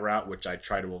go that route, which I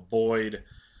try to avoid.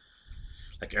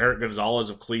 Like Eric Gonzalez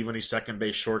of Cleveland, he's second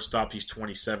base shortstop. He's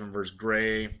 27 versus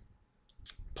Gray.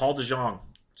 Paul DeJong,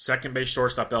 second base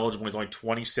shortstop eligible. He's only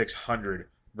 2,600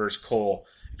 versus Cole.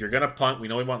 If you're going to punt, we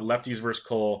know we want lefties versus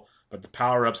Cole, but the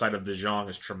power upside of DeJong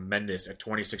is tremendous at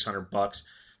 $2,600.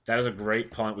 That is a great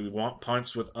punt. We want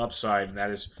punts with upside, and that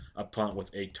is a punt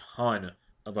with a ton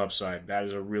of upside. That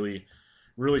is a really,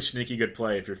 really sneaky good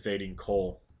play if you're fading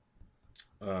Cole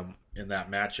in that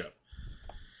matchup.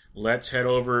 Let's head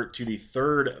over to the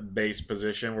third base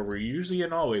position where we're usually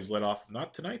and always let off.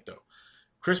 Not tonight, though.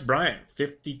 Chris Bryant,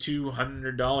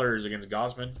 $5,200 against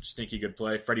Gausman. Sneaky good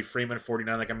play. Freddie Freeman,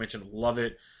 49, like I mentioned. Love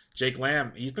it. Jake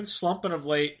Lamb, he's been slumping of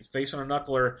late. He's facing a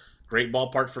knuckler. Great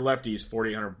ballpark for lefties,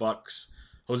 $4,800.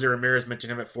 Jose Ramirez,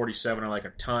 mentioned him at 47. I like a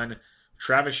ton.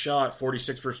 Travis Shaw at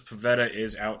 46 versus Pivetta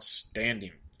is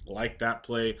outstanding. Like that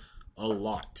play a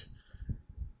lot.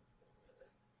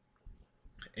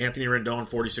 Anthony Rendon,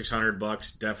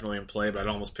 $4,600, definitely in play, but I'd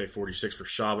almost pay 46 for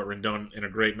Shaw. But Rendon in a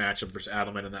great matchup versus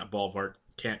Adelman in that ballpark.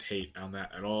 Can't hate on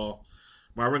that at all.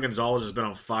 Marwin Gonzalez has been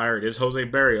on fire. It is Jose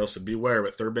Barrios, so beware.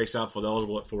 But third base outfield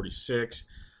eligible at 46.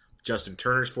 Justin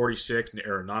Turner's 46.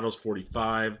 Arenado's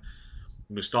 45.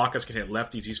 Moustakas can hit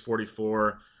lefties. He's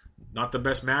 44. Not the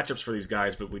best matchups for these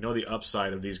guys, but we know the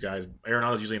upside of these guys.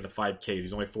 Arenado's usually in the 5K.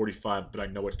 He's only 45, but I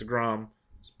know it's DeGrom.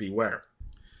 Just beware.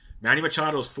 Manny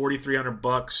Machado's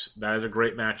 $4,300. That is a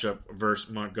great matchup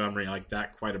versus Montgomery. I like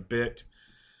that quite a bit.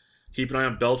 Keep an eye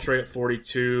on Beltre at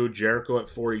 42. Jericho at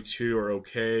 42 are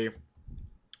okay.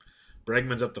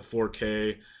 Bregman's up to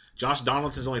 4K. Josh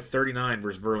Donaldson's only 39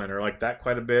 versus Verlander. I like that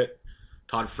quite a bit.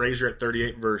 Todd Frazier at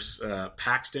 38 versus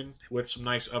Paxton with some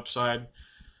nice upside.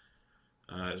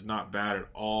 Is not bad at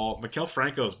all. Maikel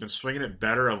Franco has been swinging it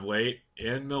better of late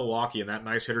in Milwaukee in that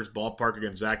nice hitter's ballpark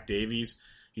against Zach Davies.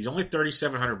 He's only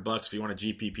 $3,700 if you want a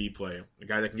GPP play. A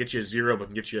guy that can get you a zero, but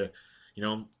can get you,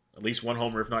 at least one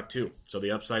homer, if not two. So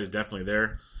the upside is definitely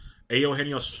there.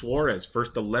 Eugenio Suarez,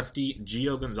 first the lefty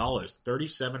Gio Gonzalez,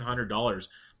 $3,700.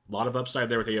 A lot of upside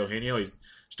there with Eugenio. He's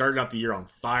started out the year on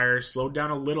fire, slowed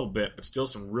down a little bit, but still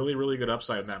some really, really good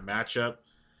upside in that matchup.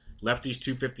 Lefties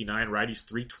 $259, righties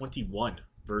 $321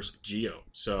 versus Gio.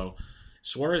 So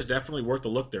Suarez definitely worth a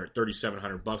look there at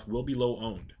 $3,700. Will be low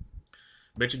owned.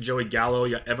 Mentioned Joey Gallo.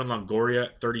 You got Evan Longoria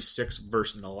at 36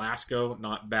 versus Nolasco.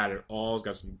 Not bad at all. He's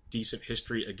got some decent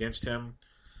history against him.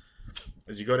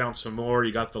 As you go down some more,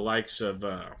 you got the likes of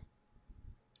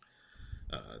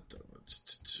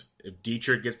if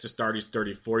Dietrich gets to start, he's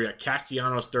 34. You got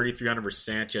Castellanos 3,300 versus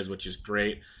Sanchez, which is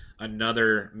great.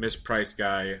 Another mispriced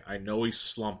guy. I know he's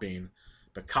slumping,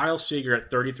 but Kyle Seager at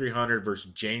 3,300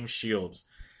 versus James Shields.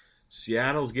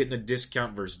 Seattle's getting a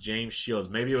discount versus James Shields.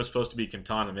 Maybe it was supposed to be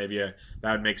Quintana. Maybe that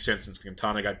would make sense since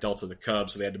Quintana got dealt to the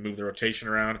Cubs, so they had to move the rotation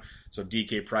around. So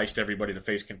DK priced everybody to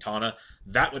face Quintana.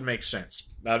 That would make sense.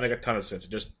 That would make a ton of sense.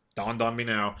 It just dawned on me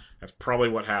now. That's probably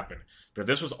what happened. But if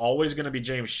this was always going to be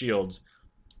James Shields,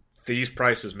 these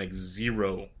prices make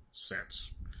zero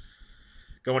sense.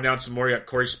 Going down some more, you got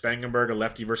Corey Spangenberg, a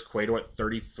lefty versus Cueto at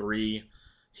 33.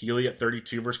 Healy at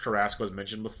 32 versus Carrasco, as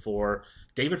mentioned before.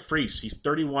 David Freese, he's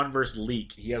 31 versus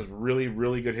Leake. He has really,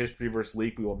 really good history versus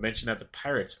Leake. We will mention that the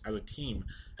Pirates, as a team,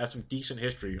 have some decent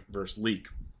history versus Leake.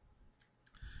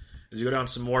 As you go down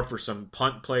some more for some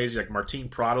punt plays, like Martin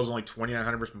Prado's only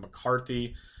 2,900 versus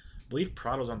McCarthy. I believe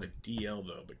Prado's on the DL,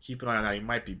 though, but keep an eye on that. He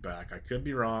might be back. I could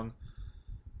be wrong,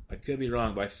 but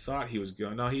I thought he was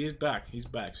going. No, he is back. He's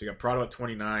back. So you got Prado at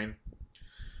 29.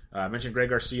 I mentioned Greg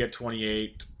Garcia at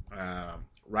 28.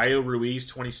 Rayo Ruiz,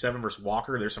 27 versus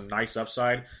Walker. There's some nice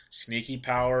upside. Sneaky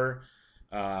power.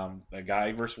 A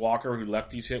guy versus Walker who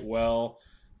lefties hit well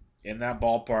in that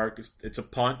ballpark. It's a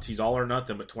punt. He's all or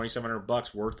nothing, but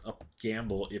 $2,700 worth a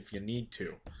gamble if you need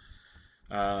to.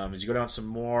 As you go down some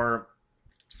more,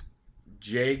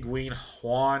 Jay Guin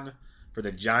Juan for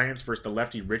the Giants versus the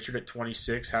lefty Richard at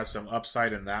 26 has some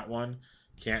upside in that one.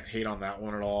 Can't hate on that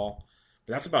one at all.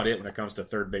 But that's about it when it comes to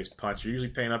third base punts. You're usually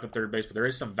paying up at third base, but there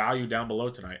is some value down below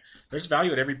tonight. There's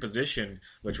value at every position,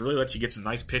 which really lets you get some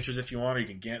nice pitches if you want, or you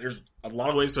can get. There's a lot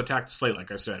of ways to attack the slate,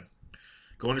 like I said.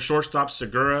 Going to shortstop,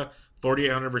 Segura,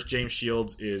 4,800 versus James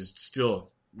Shields is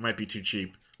still might be too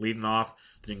cheap. Leading off,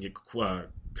 then you can get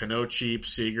Cano cheap,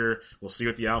 Seager. We'll see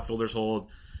what the outfielders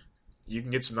hold. You can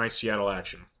get some nice Seattle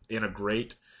action in a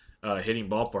great hitting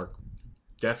ballpark.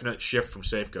 Definite shift from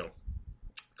Safeco.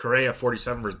 Correa,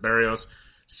 47 versus Barrios.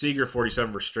 Seager,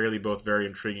 47 versus Straley. Both very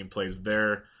intriguing plays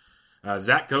there.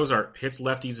 Zach Cozart hits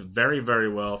lefties very,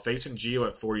 very well. Facing Gio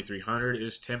at 4,300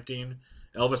 is tempting.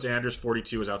 Elvis Andrus,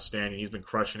 42, is outstanding. He's been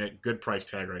crushing it. Good price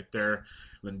tag right there.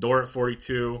 Lindor at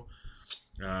 42.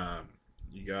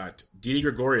 You got Didi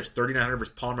Gregorius, 3,900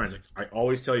 versus Pomeranz. Like I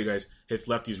always tell you guys, hits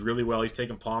lefties really well. He's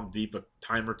taken Palm deep a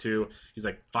time or two. He's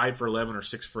like 5 for 11 or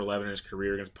 6 for 11 in his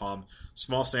career against Palm.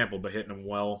 Small sample, but hitting him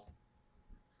well.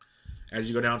 As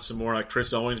you go down some more, like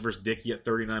Chris Owens versus Dickey at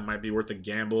 39 might be worth a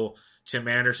gamble. Tim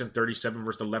Anderson, 37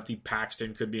 versus the lefty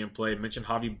Paxton could be in play. I mentioned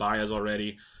Javi Baez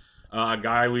already. A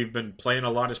guy we've been playing a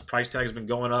lot. His price tag has been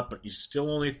going up, but he's still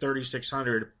only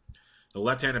 3,600. The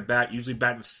left-handed bat, usually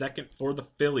batting second for the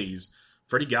Phillies.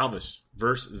 Freddie Galvis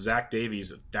versus Zach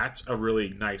Davies. That's a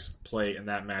really nice play in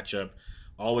that matchup.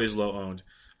 Always low owned.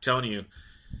 I'm telling you,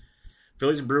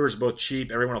 Phillies and Brewers are both cheap.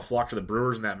 Everyone will flock to the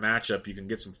Brewers in that matchup. You can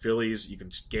get some Phillies. You can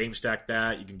game stack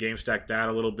that. You can game stack that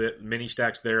a little bit. Mini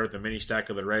stacks there with the mini stack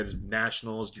of the Reds,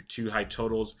 Nationals, your 2 high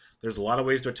totals. There's a lot of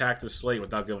ways to attack this slate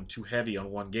without going too heavy on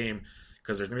one game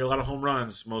because there's going to be a lot of home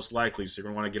runs, most likely, so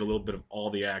you're going to want to get a little bit of all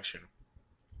the action.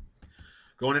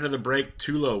 Going into the break,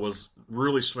 Tulo was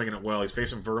really swinging it well. He's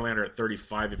facing Verlander at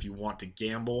 35 if you want to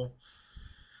gamble.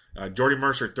 Jordy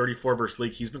Mercer, 34 versus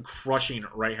Leake. He's been crushing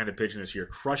right-handed pitching this year,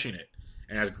 crushing it,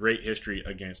 and has great history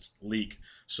against Leake.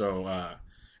 So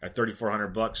at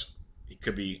 $3,400, it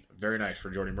could be very nice for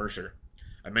Jordy Mercer.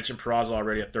 I mentioned Peraza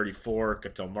already at 34,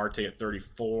 Ketel Marte at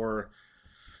 34.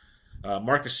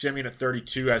 Marcus Semien at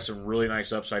 32 has some really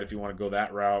nice upside if you want to go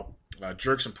that route.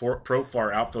 Jurickson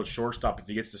Profar, outfield shortstop, if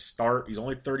he gets to start. He's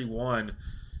only 31.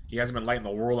 He hasn't been lighting the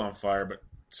world on fire, but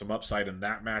some upside in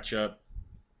that matchup.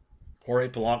 Jorge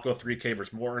Polanco, 3K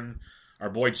versus Morton. Our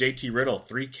boy JT Riddle,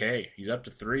 3K. He's up to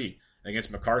 3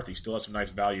 against McCarthy. Still has some nice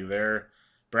value there.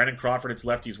 Brandon Crawford, it's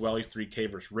lefties well. He's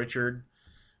 3K versus Richard.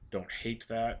 Don't hate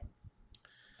that.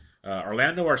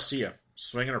 Orlando Arcia,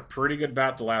 swinging a pretty good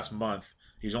bat the last month.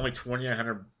 He's only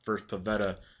 2,900 versus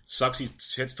Pavetta. Sucks he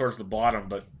hits towards the bottom,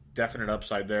 but definite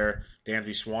upside there.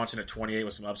 Dansby Swanson at 28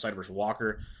 with some upside versus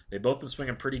Walker. They both been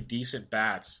swinging pretty decent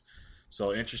bats.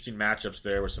 So interesting matchups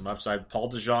there with some upside. Paul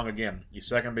DeJong again. He's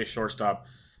second base shortstop.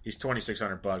 He's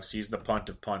 $2,600. He's the punt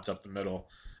of punts up the middle.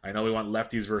 I know we want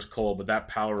lefties versus Cole, but that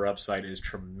power upside is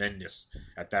tremendous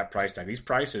at that price tag. These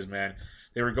prices, man,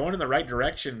 they were going in the right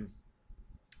direction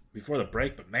before the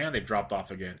break, but man, they've dropped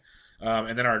off again.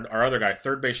 And then our other guy,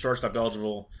 third base shortstop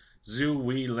eligible, Zhu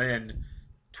Wei Lin,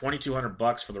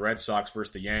 $2,200 for the Red Sox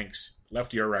versus the Yanks.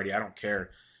 Lefty or righty, I don't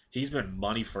care. He's been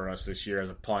money for us this year as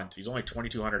a punt. He's only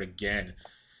 $2,200 again.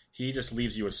 He just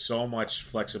leaves you with so much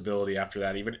flexibility after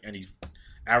that. And he's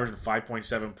averaging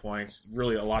 5.7 points.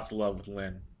 Really a lot to love with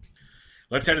Lin.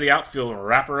 Let's head to the outfield and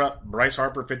wrap her up. Bryce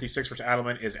Harper, 56 versus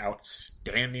Adelman, is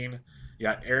outstanding. You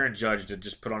got Aaron Judge to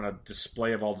just put on a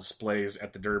display of all displays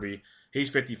at the Derby. He's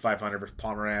 5,500 versus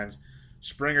Pomeranz.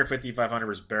 Springer, 5,500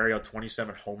 versus Barrio.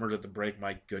 27 homers at the break.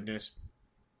 My goodness.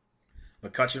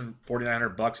 McCutcheon,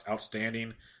 $4,900.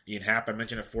 Outstanding. Ian Happ, I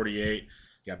mentioned at 48.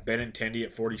 You got Benintendi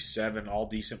at 47. All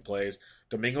decent plays.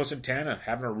 Domingo Santana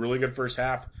having a really good first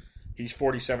half. He's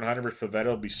 4,700 versus Pavetta.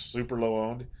 Will be super low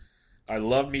owned. I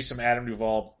love me some Adam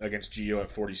Duvall against Gio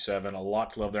at 47. A lot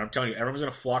to love there. I'm telling you, everyone's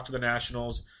going to flock to the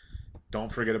Nationals.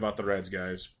 Don't forget about the Reds,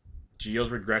 guys.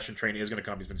 Gio's regression train is going to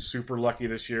come. He's been super lucky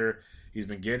this year. He's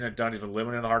been getting it done. He's been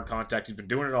living in the hard contact. He's been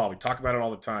doing it all. We talk about it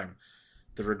all the time.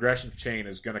 The regression chain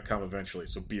is going to come eventually,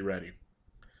 so be ready.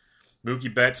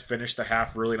 Mookie Betts finished the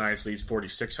half really nicely. He's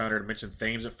 4,600. I mentioned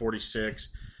Thames at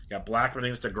 46. You got Blackmon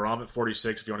against DeGrom at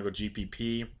 46 if you want to go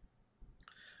GPP.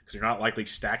 Because you're not likely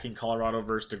stacking Colorado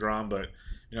versus DeGrom, but,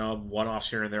 you know, one-offs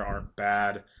here and there aren't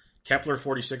bad. Kepler,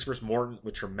 46 versus Morton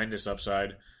with tremendous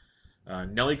upside.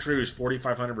 Nelly Cruz,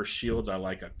 4,500 versus Shields. I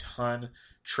like a ton.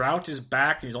 Trout is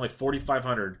back, and he's only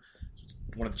 4,500.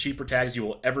 One of the cheaper tags you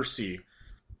will ever see.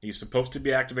 He's supposed to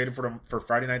be activated for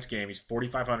Friday night's game. He's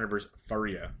 4,500 versus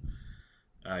Faria.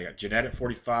 You got Jeanette at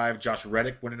 45. Josh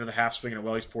Reddick went into the half swing, and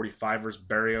well, he's 45 versus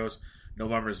Barrios.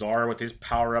 Nomar Mazara with his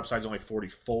power upside is only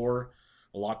 44.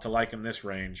 A lot to like in this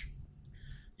range.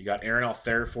 You got Aaron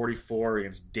Altherr, 44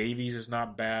 against Davies is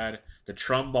not bad. The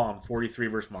Trumbomb, 43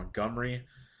 versus Montgomery.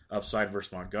 Upside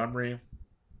versus Montgomery.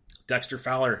 Dexter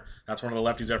Fowler, that's one of the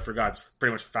lefties I forgot. It's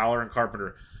pretty much Fowler and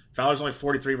Carpenter. Fowler's only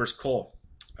 43 versus Cole.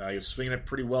 He was swinging it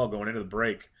pretty well going into the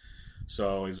break.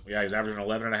 So he's averaging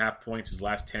 11.5 points his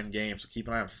last 10 games. So keep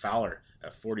an eye on Fowler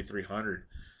at 4,300.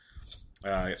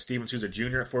 Steven Souza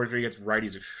Jr. at 43 gets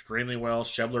righties extremely well.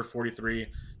 Schebler 43.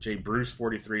 Jay Bruce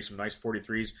 43. Some nice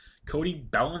 43s. Cody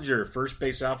Bellinger, first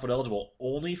base outfield eligible,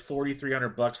 only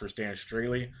 $4,300 for Stan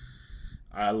Straley.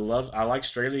 I like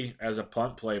Straley as a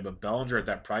punt play, but Bellinger at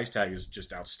that price tag is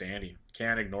just outstanding.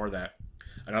 Can't ignore that.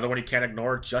 Another one you can't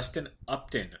ignore, Justin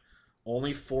Upton.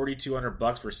 Only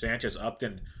 $4,200 for Sanchez.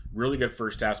 Upton, really good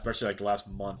first half, especially like the last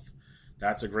month.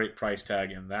 That's a great price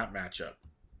tag in that matchup.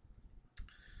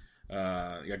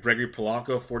 You got Gregory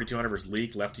Polanco, $4,200 versus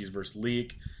Leak. Lefties versus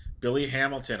Leak. Billy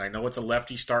Hamilton, I know it's a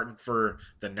lefty starting for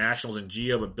the Nationals and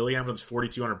Gio, but Billy Hamilton's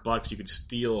 $4,200. You could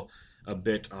steal a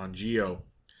bit on Gio.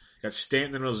 Got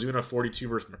Stanton and Ozuna, 42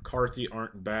 versus McCarthy,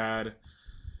 aren't bad.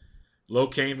 Low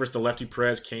Kane versus the lefty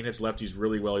Perez. Kane hits lefties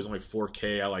really well. He's only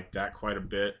 4K. I like that quite a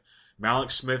bit.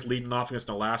 Malik Smith leading off against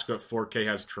Alaska at 4K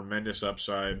has tremendous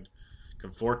upside.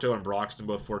 Conforto and Broxton,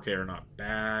 both 4K, are not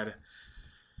bad.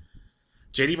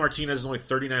 JD Martinez is only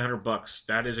 $3,900.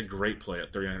 That is a great play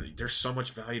at $3,900. There's so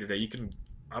much value today.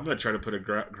 I'm going to try to put a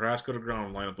Carrasco to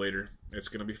ground lineup later. It's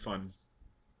going to be fun.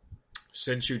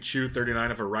 Shin-Soo Choo,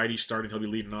 39 for righty starting. He'll be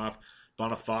leading off.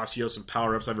 Bonifacio, some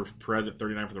power upside for Perez at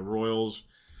 39 for the Royals.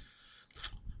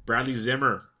 Bradley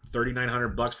Zimmer,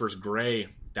 $3,900 versus Gray.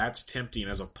 That's tempting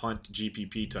as a punt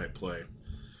GPP type play.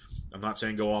 I'm not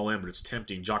saying go all in, but it's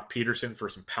tempting. Jock Peterson for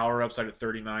some power upside at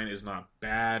 39 is not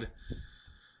bad.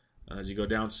 As you go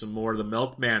down some more, the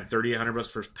Milkman, $3,800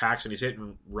 versus Paxton. He's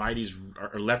hitting righties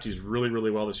or lefties really,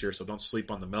 really well this year, so don't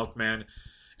sleep on the Milkman.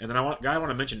 And then I want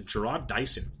to mention Gerard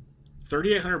Dyson,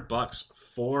 $3,800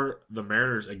 for the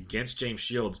Mariners against James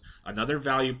Shields. Another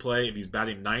value play. If he's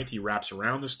batting ninth, he wraps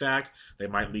around the stack. They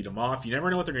might lead him off. You never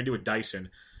know what they're going to do with Dyson.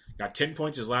 Got 10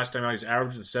 points his last time out. He's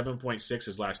averaging 7.6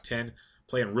 his last 10.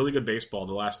 Playing really good baseball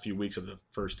the last few weeks of the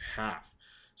first half.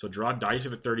 So Gerard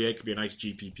Dyson at 38 could be a nice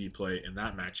GPP play in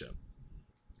that matchup.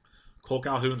 Cole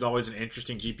Calhoun's always an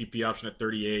interesting GPP option at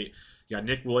 38. You got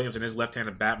Nick Williams and his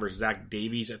left-handed bat versus Zach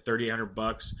Davies at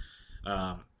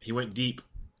 $3,800. He went deep.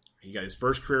 He got his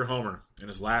first career homer in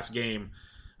his last game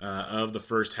of the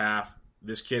first half.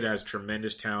 This kid has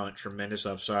tremendous talent, tremendous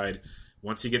upside.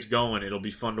 Once he gets going, it'll be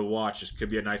fun to watch. This could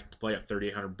be a nice play at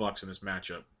 $3,800 in this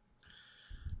matchup.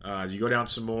 As you go down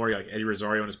some more, you got Eddie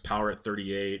Rosario and his power at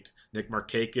 38. Nick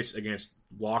Markakis against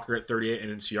Walker at 38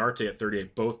 and Inciarte at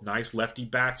 38. Both nice lefty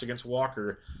bats against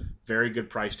Walker. Very good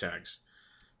price tags.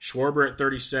 Schwarber at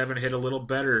 37 hit a little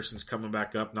better since coming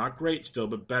back up. Not great still,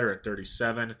 but better at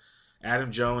 37.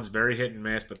 Adam Jones, very hit and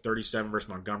miss, but 37 versus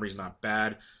Montgomery's not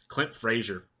bad. Clint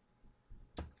Frazier,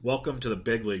 welcome to the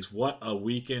big leagues. What a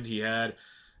weekend he had.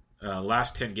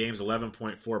 Last 10 games,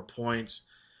 11.4 points.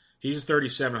 He's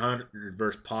 3,700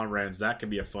 versus Pomeranz. That could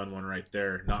be a fun one right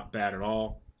there. Not bad at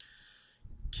all.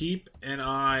 Keep an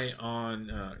eye on...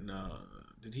 no,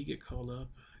 did he get called up?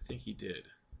 I think he did.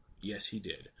 Yes, he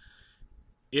did.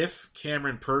 If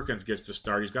Cameron Perkins gets to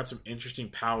start, he's got some interesting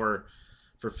power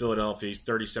for Philadelphia. He's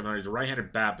 3,700. He's a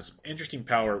right-handed bat, but some interesting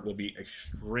power will be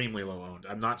extremely low owned.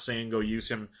 I'm not saying go use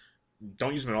him.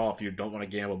 Don't use him at all if you don't want to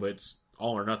gamble, but it's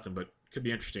all or nothing, but could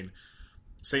be interesting.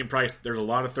 Same price. There's a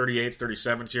lot of 38s,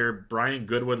 37s here. Brian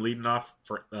Goodwin leading off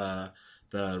for the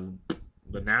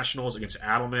Nationals against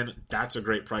Adelman. That's a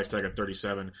great price tag at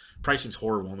 37. Pricing's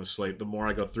horrible on this slate. The more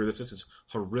I go through this is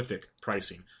horrific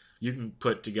pricing. You can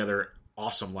put together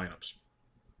awesome lineups.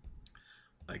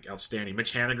 Like outstanding.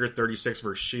 Mitch Haniger, 36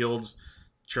 versus Shields.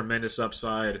 Tremendous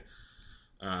upside.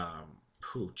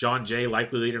 John Jay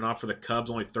likely leading off for the Cubs.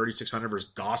 Only 3,600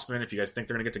 versus Gossman. If you guys think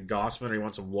they're going to get to Gossman or you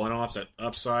want some one-offs at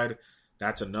upside,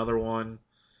 that's another one.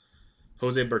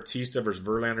 Jose Bautista versus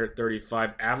Verlander at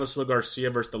 35. Avisla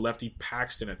Garcia versus the lefty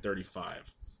Paxton at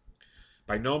 35.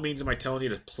 By no means am I telling you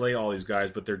to play all these guys,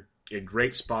 but they're in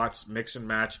great spots. Mix and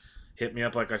match. Hit me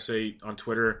up, like I say, on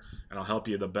Twitter, and I'll help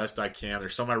you the best I can.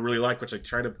 There's some I really like, which I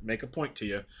try to make a point to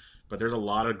you, but there's a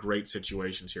lot of great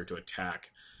situations here to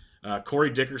attack. Corey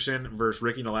Dickerson versus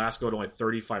Ricky Nolasco at only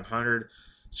 3,500.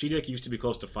 C-Dick used to be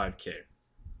close to 5K.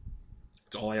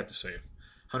 That's all I have to say.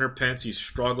 Hunter Pence, he's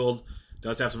struggled.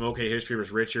 Does have some okay history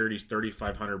versus Richard. He's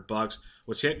 $3,500.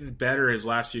 Was hitting better his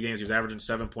last few games. He was averaging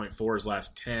 7.4 his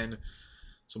last 10.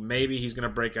 So maybe he's going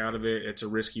to break out of it. It's a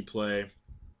risky play.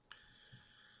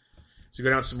 So you go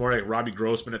down some more, like Robbie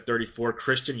Grossman at 34.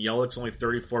 Christian Yelich's only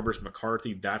 34 versus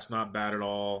McCarthy. That's not bad at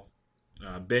all.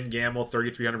 Ben Gamble,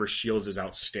 3,300 versus Shields is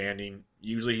outstanding.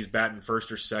 Usually he's batting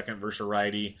first or second versus a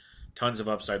righty. Tons of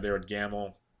upside there with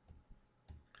Gamble.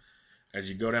 As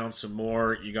you go down some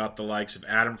more, you got the likes of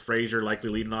Adam Frazier, likely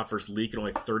leading off versus Leak at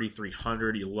only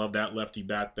 3,300. You love that lefty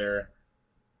bat there.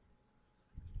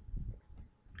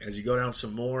 As you go down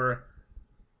some more,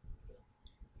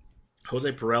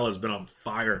 Jose Perella has been on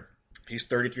fire. He's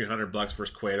 $3,300 versus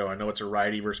Cueto. I know it's a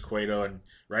righty versus Cueto, and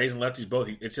righties and lefties both.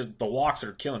 It's just the walks that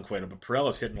are killing Cueto, but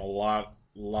Perella's hitting a lot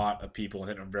of people and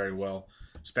hitting them very well.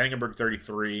 Spangenberg,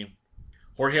 33.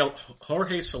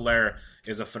 Jorge Soler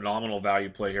is a phenomenal value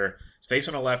play here. He's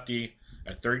facing a lefty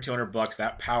at $3,200.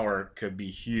 That power could be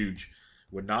huge.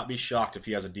 Would not be shocked if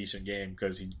he has a decent game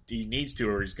because he needs to,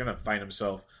 or he's going to find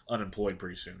himself unemployed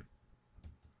pretty soon.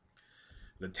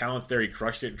 The talent's there. He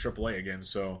crushed it in AAA again,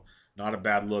 so not a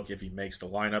bad look if he makes the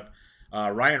lineup.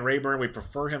 Ryan Rayburn, we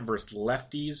prefer him versus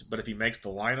lefties, but if he makes the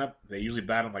lineup, they usually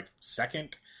bat him like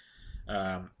second.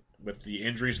 With the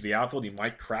injuries to the outfield, he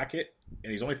might crack it.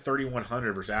 And he's only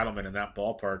 3,100 versus Adelman in that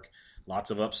ballpark.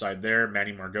 Lots of upside there.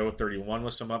 Manny Margot, 31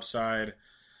 with some upside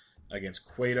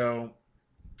against Cueto.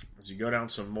 As you go down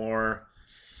some more,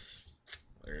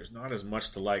 there's not as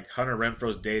much to like. Hunter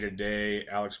Renfroe's day-to-day.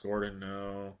 Alex Gordon,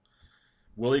 no.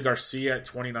 Willie Garcia at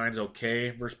 29 is okay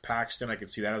versus Paxton. I could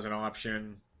see that as an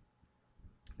option.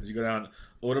 As you go down,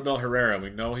 Odubel Herrera, we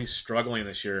know he's struggling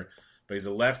this year, but he's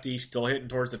a lefty, still hitting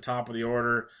towards the top of the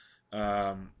order.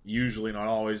 Usually, not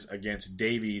always, against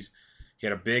Davies. He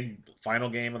had a big final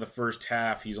game of the first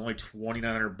half. He's only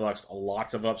 $2,900.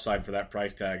 Lots of upside for that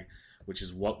price tag, which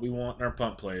is what we want in our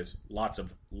punt plays. Lots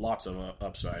of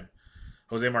upside.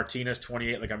 Jose Martinez,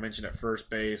 28, like I mentioned, at first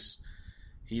base.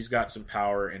 He's got some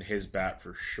power in his bat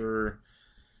for sure.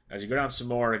 As you go down some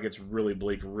more, it gets really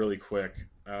bleak really quick.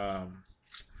 Wow.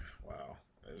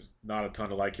 There's not a ton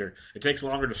to like here. It takes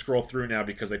longer to scroll through now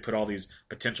because they put all these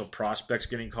potential prospects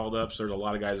getting called up. So there's a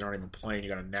lot of guys that aren't even playing. You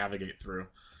got to navigate through.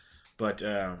 But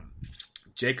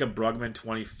Jacob Brugman,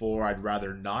 24, I'd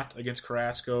rather not against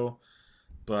Carrasco.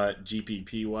 But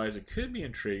GPP-wise, it could be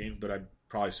intriguing, but I'd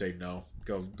probably say no.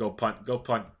 Go punt,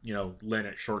 Lynn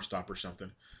at shortstop or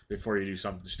something before you do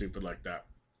something stupid like that.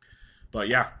 But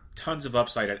yeah, tons of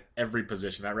upside at every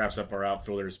position. That wraps up our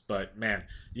outfielders. But man,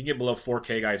 you can get below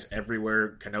 4K guys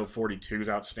everywhere. Cano 42 is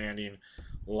outstanding.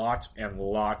 Lots and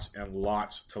lots and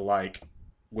lots to like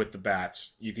with the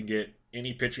bats. You can get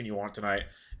any pitching you want tonight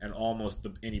and almost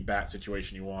any bat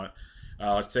situation you want.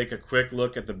 Let's take a quick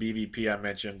look at the BVP I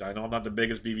mentioned. I know I'm not the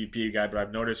biggest BVP guy, but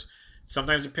I've noticed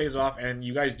sometimes it pays off, and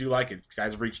you guys do like it. You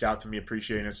guys have reached out to me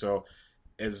appreciating it. So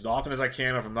as often as I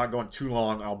can, if I'm not going too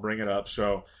long, I'll bring it up.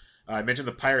 So I mentioned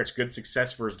the Pirates, good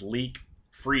success for his Leak.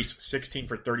 Freese, 16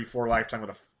 for 34 lifetime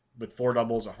with 4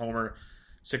 doubles, a homer,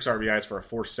 6 RBIs for a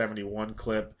 471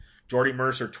 clip. Jordy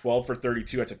Mercer, 12 for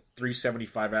 32. That's a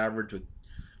 375 average with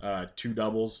 2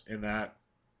 doubles in that.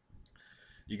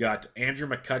 You got Andrew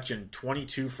McCutchen,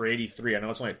 22 for 83. I know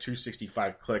it's only a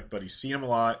 265 click, but he's seen him a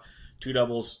lot. 2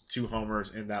 doubles, 2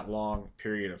 homers in that long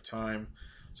period of time.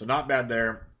 So not bad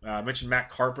there. I mentioned Matt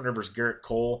Carpenter versus Garrett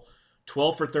Cole.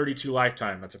 12 for 32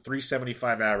 lifetime. That's a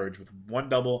 375 average with 1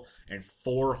 double and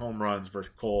 4 home runs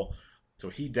versus Cole. So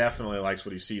he definitely likes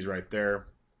what he sees right there.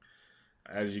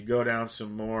 As you go down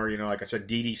some more, like I said,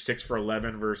 Didi 6 for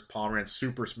 11 versus Pomeranz.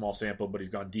 Super small sample, but he's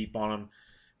gone deep on him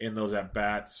in those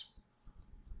at-bats.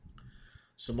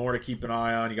 Some more to keep an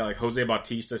eye on. You got like Jose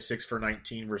Bautista, 6 for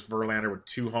 19 versus Verlander with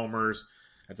 2 homers.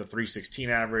 That's a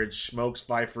 316 average. Smokes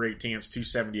 5 for 18. It's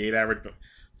 278 average, but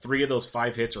 3 of those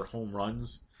 5 hits are home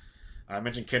runs. I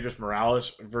mentioned Kendrys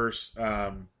Morales versus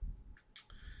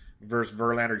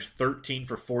Verlander. He's 13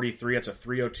 for 43. That's a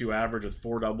 302 average with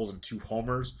 4 doubles and 2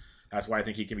 homers. That's why I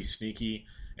think he can be sneaky.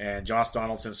 And Josh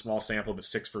Donaldson, small sample, but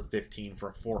 6 for 15 for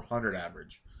a 400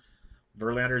 average.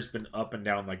 Verlander's been up and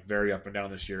down, like very up and down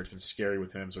this year. It's been scary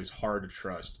with him, so he's hard to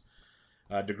trust.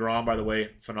 DeGrom, by the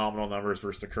way, phenomenal numbers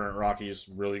versus the current Rockies.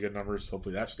 Really good numbers.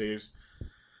 Hopefully that stays.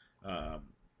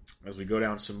 As we go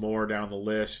down some more down the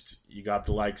list, you got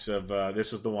the likes of,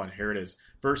 this is the one. Here it is.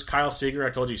 First, Kyle Seager. I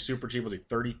told you super cheap. Was he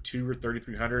 32 or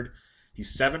 3,300?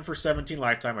 He's 7 for 17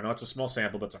 lifetime. I know it's a small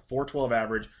sample, but it's a 412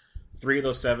 average. 3 of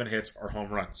those 7 hits are home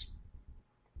runs.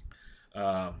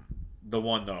 The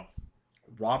one, though.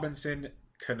 Robinson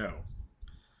Cano.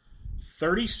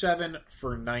 37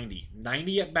 for 90.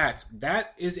 90 at bats.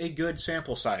 That is a good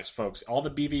sample size, folks. All the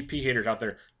BVP haters out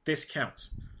there, this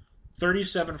counts.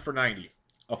 37 for 90.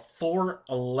 A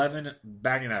 411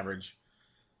 batting average.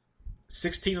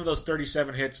 16 of those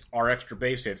 37 hits are extra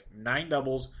base hits. 9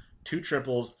 doubles, 2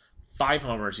 triples, 5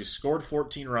 homers. He scored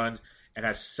 14 runs and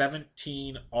has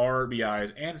 17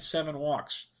 RBIs and 7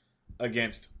 walks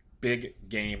against big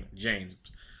game James.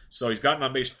 So he's gotten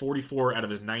on base 44 out of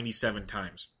his 97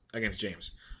 times against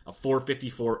James. A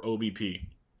 454 OBP.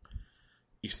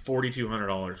 He's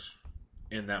 $4,200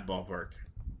 in that ballpark.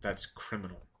 That's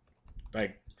criminal.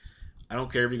 Like, I don't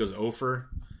care if he goes over.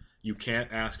 You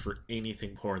can't ask for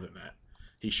anything more than that.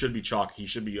 He should be chalk. He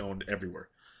should be owned everywhere.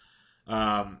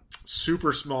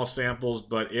 Super small samples,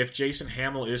 but if Jason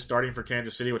Hamill is starting for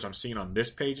Kansas City, which I'm seeing on this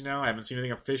page now, I haven't seen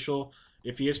anything official.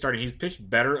 If he is starting, he's pitched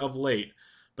better of late.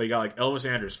 But you got like Elvis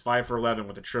Andrus, 5 for 11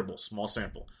 with a triple, small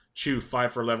sample. Chu,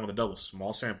 5 for 11 with a double,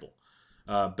 small sample.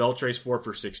 Beltre's 4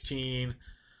 for 16.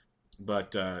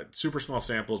 But super small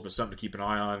samples, but something to keep an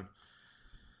eye on.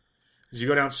 As you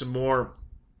go down some more,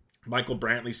 Michael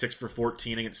Brantley, 6 for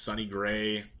 14 against Sonny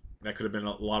Gray. That could have been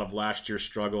a lot of last year's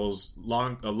struggles.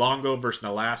 Longo versus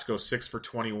Nolasco, 6 for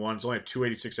 21. It's only a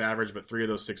 286 average, but 3 of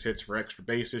those 6 hits for extra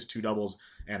bases, 2 doubles,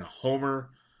 and a homer.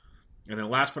 And then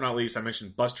last but not least, I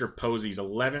mentioned Buster Posey's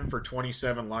 11 for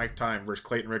 27 lifetime versus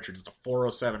Clayton Richards. It's a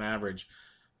 407 average.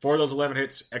 4 of those 11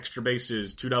 hits, extra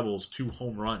bases, 2 doubles, 2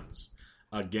 home runs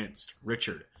against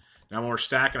Richard. Now when we're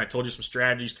stacking, I told you some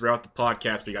strategies throughout the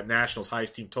podcast, but you got Nationals,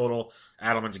 highest team total,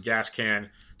 Adelman's a gas can.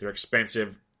 They're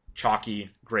expensive, chalky,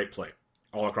 great play.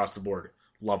 All across the board.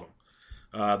 Love them.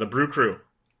 The Brew Crew,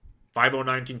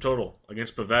 509 team total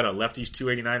against Pavetta. Lefties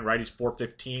 289, righties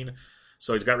 415.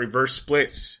 So he's got reverse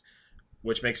splits,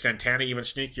 which makes Santana even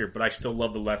sneakier, but I still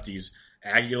love the lefties.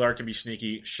 Aguilar can be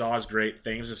sneaky. Shaw's great.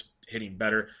 Thames is hitting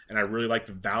better, and I really like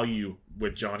the value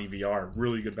with Johnny VR.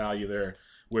 Really good value there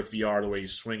with VR, the way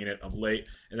he's swinging it of late.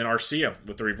 And then Arcia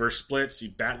with the reverse splits.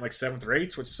 He's batting like 7th or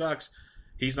 8th, which sucks.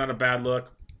 He's not a bad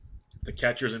look. The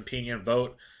catchers and Pena and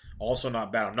Vogt, also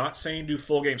not bad. I'm not saying do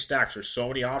full game stacks. There's so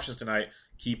many options tonight.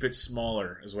 Keep it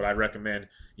smaller is what I'd recommend.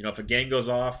 You know, if a game goes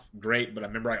off, great. But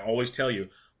remember, I always tell you,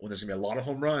 when there's going to be a lot of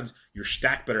home runs, your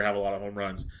stack better have a lot of home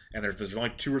runs. And if there's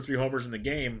only 2 or 3 homers in the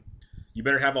game, you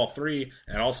better have all 3.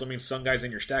 And it also means some guys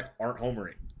in your stack aren't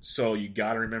homering. So you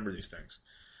got to remember these things.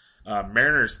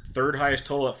 Mariners, 3rd highest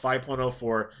total at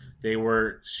 5.04. They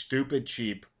were stupid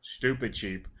cheap.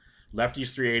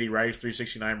 Lefties 380, righties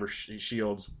 369 for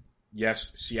Shields.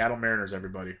 Yes, Seattle Mariners,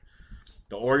 everybody.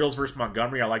 The Orioles versus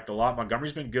Montgomery, I liked a lot.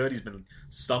 Montgomery's been good. He's been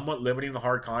somewhat limiting the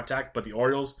hard contact, but the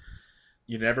Orioles,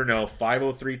 you never know.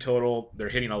 503 total. They're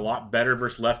hitting a lot better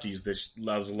versus lefties this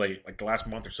late, like the last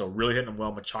month or so. Really hitting them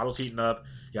well. Machado's heating up.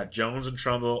 You got Jones and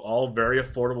Trumbo, all very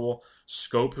affordable.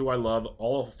 Scope, who I love,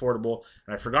 all affordable.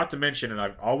 And I forgot to mention, and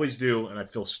I always do, and I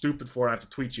feel stupid for it, I have to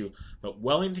tweet you, but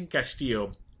Wellington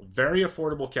Castillo, very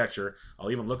affordable catcher.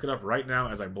 I'll even look it up right now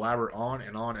as I blabber on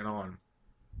and on and on.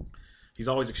 He's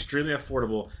always extremely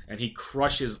affordable, and he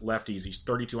crushes lefties. He's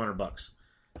 $3,200.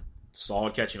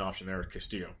 Solid catching option there with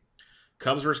Castillo.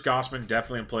 Cubs versus Gossman,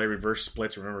 definitely in play. Reverse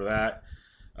splits, remember that.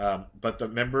 But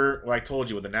remember what I told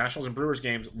you with the Nationals and Brewers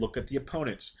games, look at the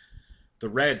opponents. The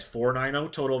Reds,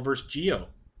 490 total versus Gio.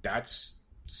 That's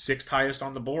 6th highest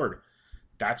on the board.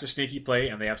 That's a sneaky play,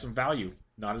 and they have some value.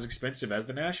 Not as expensive as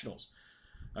the Nationals.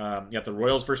 You got the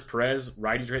Royals versus Perez.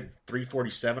 Righties are hitting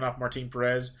 347 off Martin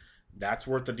Perez. That's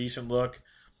worth a decent look.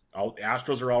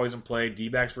 Astros are always in play.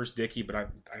 D-backs versus Dickey, but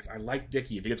I like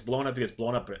Dickey. If he gets blown up, he gets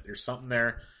blown up. But there's something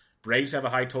there. Braves have a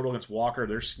high total against Walker.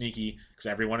 They're sneaky because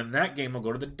everyone in that game will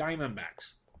go to the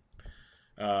Diamondbacks.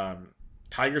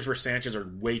 Tigers versus Sanchez are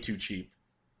way too cheap.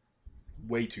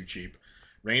 Way too cheap.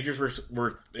 Rangers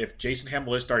were if Jason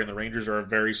Hamill is starting, the Rangers are a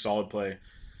very solid play.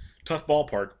 Tough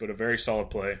ballpark, but a very solid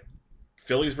play.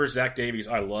 Phillies versus Zach Davies.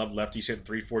 I love lefties hitting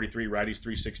 343, righties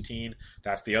 316.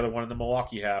 That's the other one in the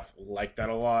Milwaukee half. Like that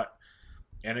a lot.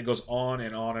 And it goes on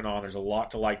and on and on. There's a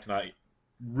lot to like tonight.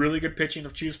 Really good pitching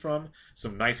to choose from.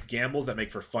 Some nice gambles that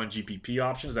make for fun GPP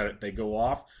options that if they go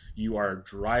off, you are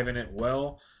driving it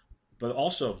well. But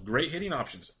also, great hitting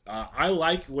options. I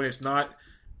like when it's not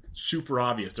super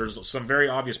obvious. There's some very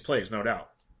obvious plays, no doubt.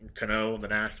 Cano, the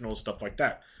Nationals, stuff like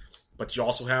that. But you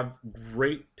also have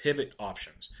great pivot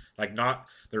options.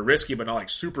 They're risky, but not like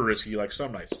super risky like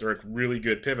some nights. They're really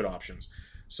good pivot options.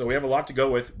 So we have a lot to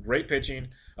go with. Great pitching.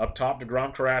 Up top,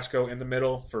 DeGrom, Carrasco. In the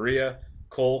middle, Faria,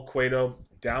 Cole, Cueto.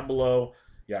 Down below,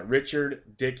 you got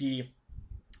Richard, Dickey,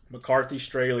 McCarthy,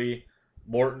 Straley,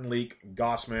 Morton, Leake,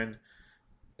 Gossman,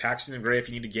 Paxton, and Gray if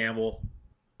you need to gamble.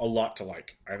 A lot to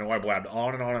like. I know I blabbed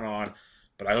on and on and on,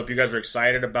 but I hope you guys are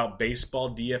excited about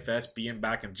baseball DFS being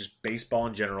back and just baseball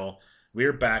in general.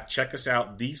 We're back. Check us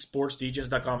out,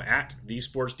 thesportsdgens.com, at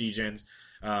thesportsdgens.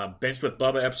 Bench with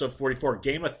Bubba, episode 44,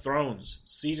 Game of Thrones,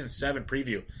 season 7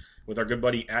 preview with our good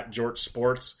buddy at George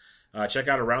Sports. Check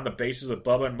out Around the Bases with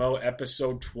Bubba and Mo,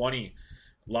 episode 20.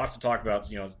 Lots to talk about.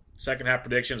 Second half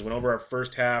predictions. Went over our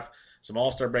first half. Some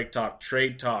All-Star break talk,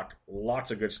 trade talk.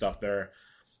 Lots of good stuff there.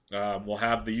 We'll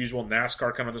have the usual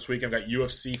NASCAR coming this weekend. We've got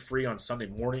UFC free on Sunday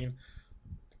morning.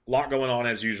 A lot going on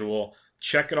as usual.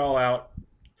 Check it all out.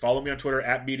 Follow me on Twitter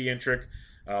at BDintric.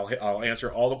 I'll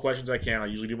answer all the questions I can. I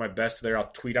usually do my best there. I'll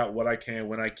tweet out what I can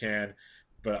when I can.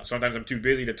 But sometimes I'm too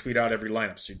busy to tweet out every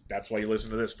lineup. So that's why you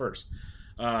listen to this first.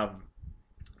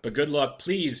 But good luck.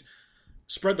 Please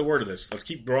spread the word of this. Let's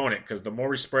keep growing it because the more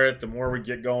we spread it, the more we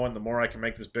get going, the more I can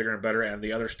make this bigger and better and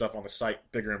the other stuff on the site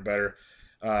bigger and better.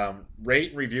 Rate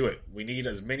and review it. We need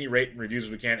as many rate and reviews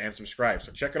as we can and subscribe.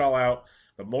 So check it all out.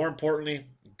 But more importantly,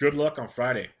 good luck on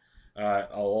Friday.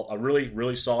 A really,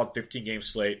 really solid 15-game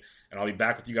slate. And I'll be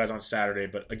back with you guys on Saturday.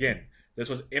 But again, this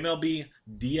was MLB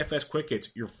DFS Quick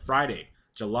Hits, your Friday,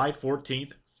 July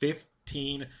 14th,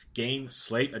 15-game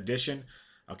slate edition.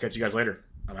 I'll catch you guys later.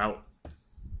 I'm out.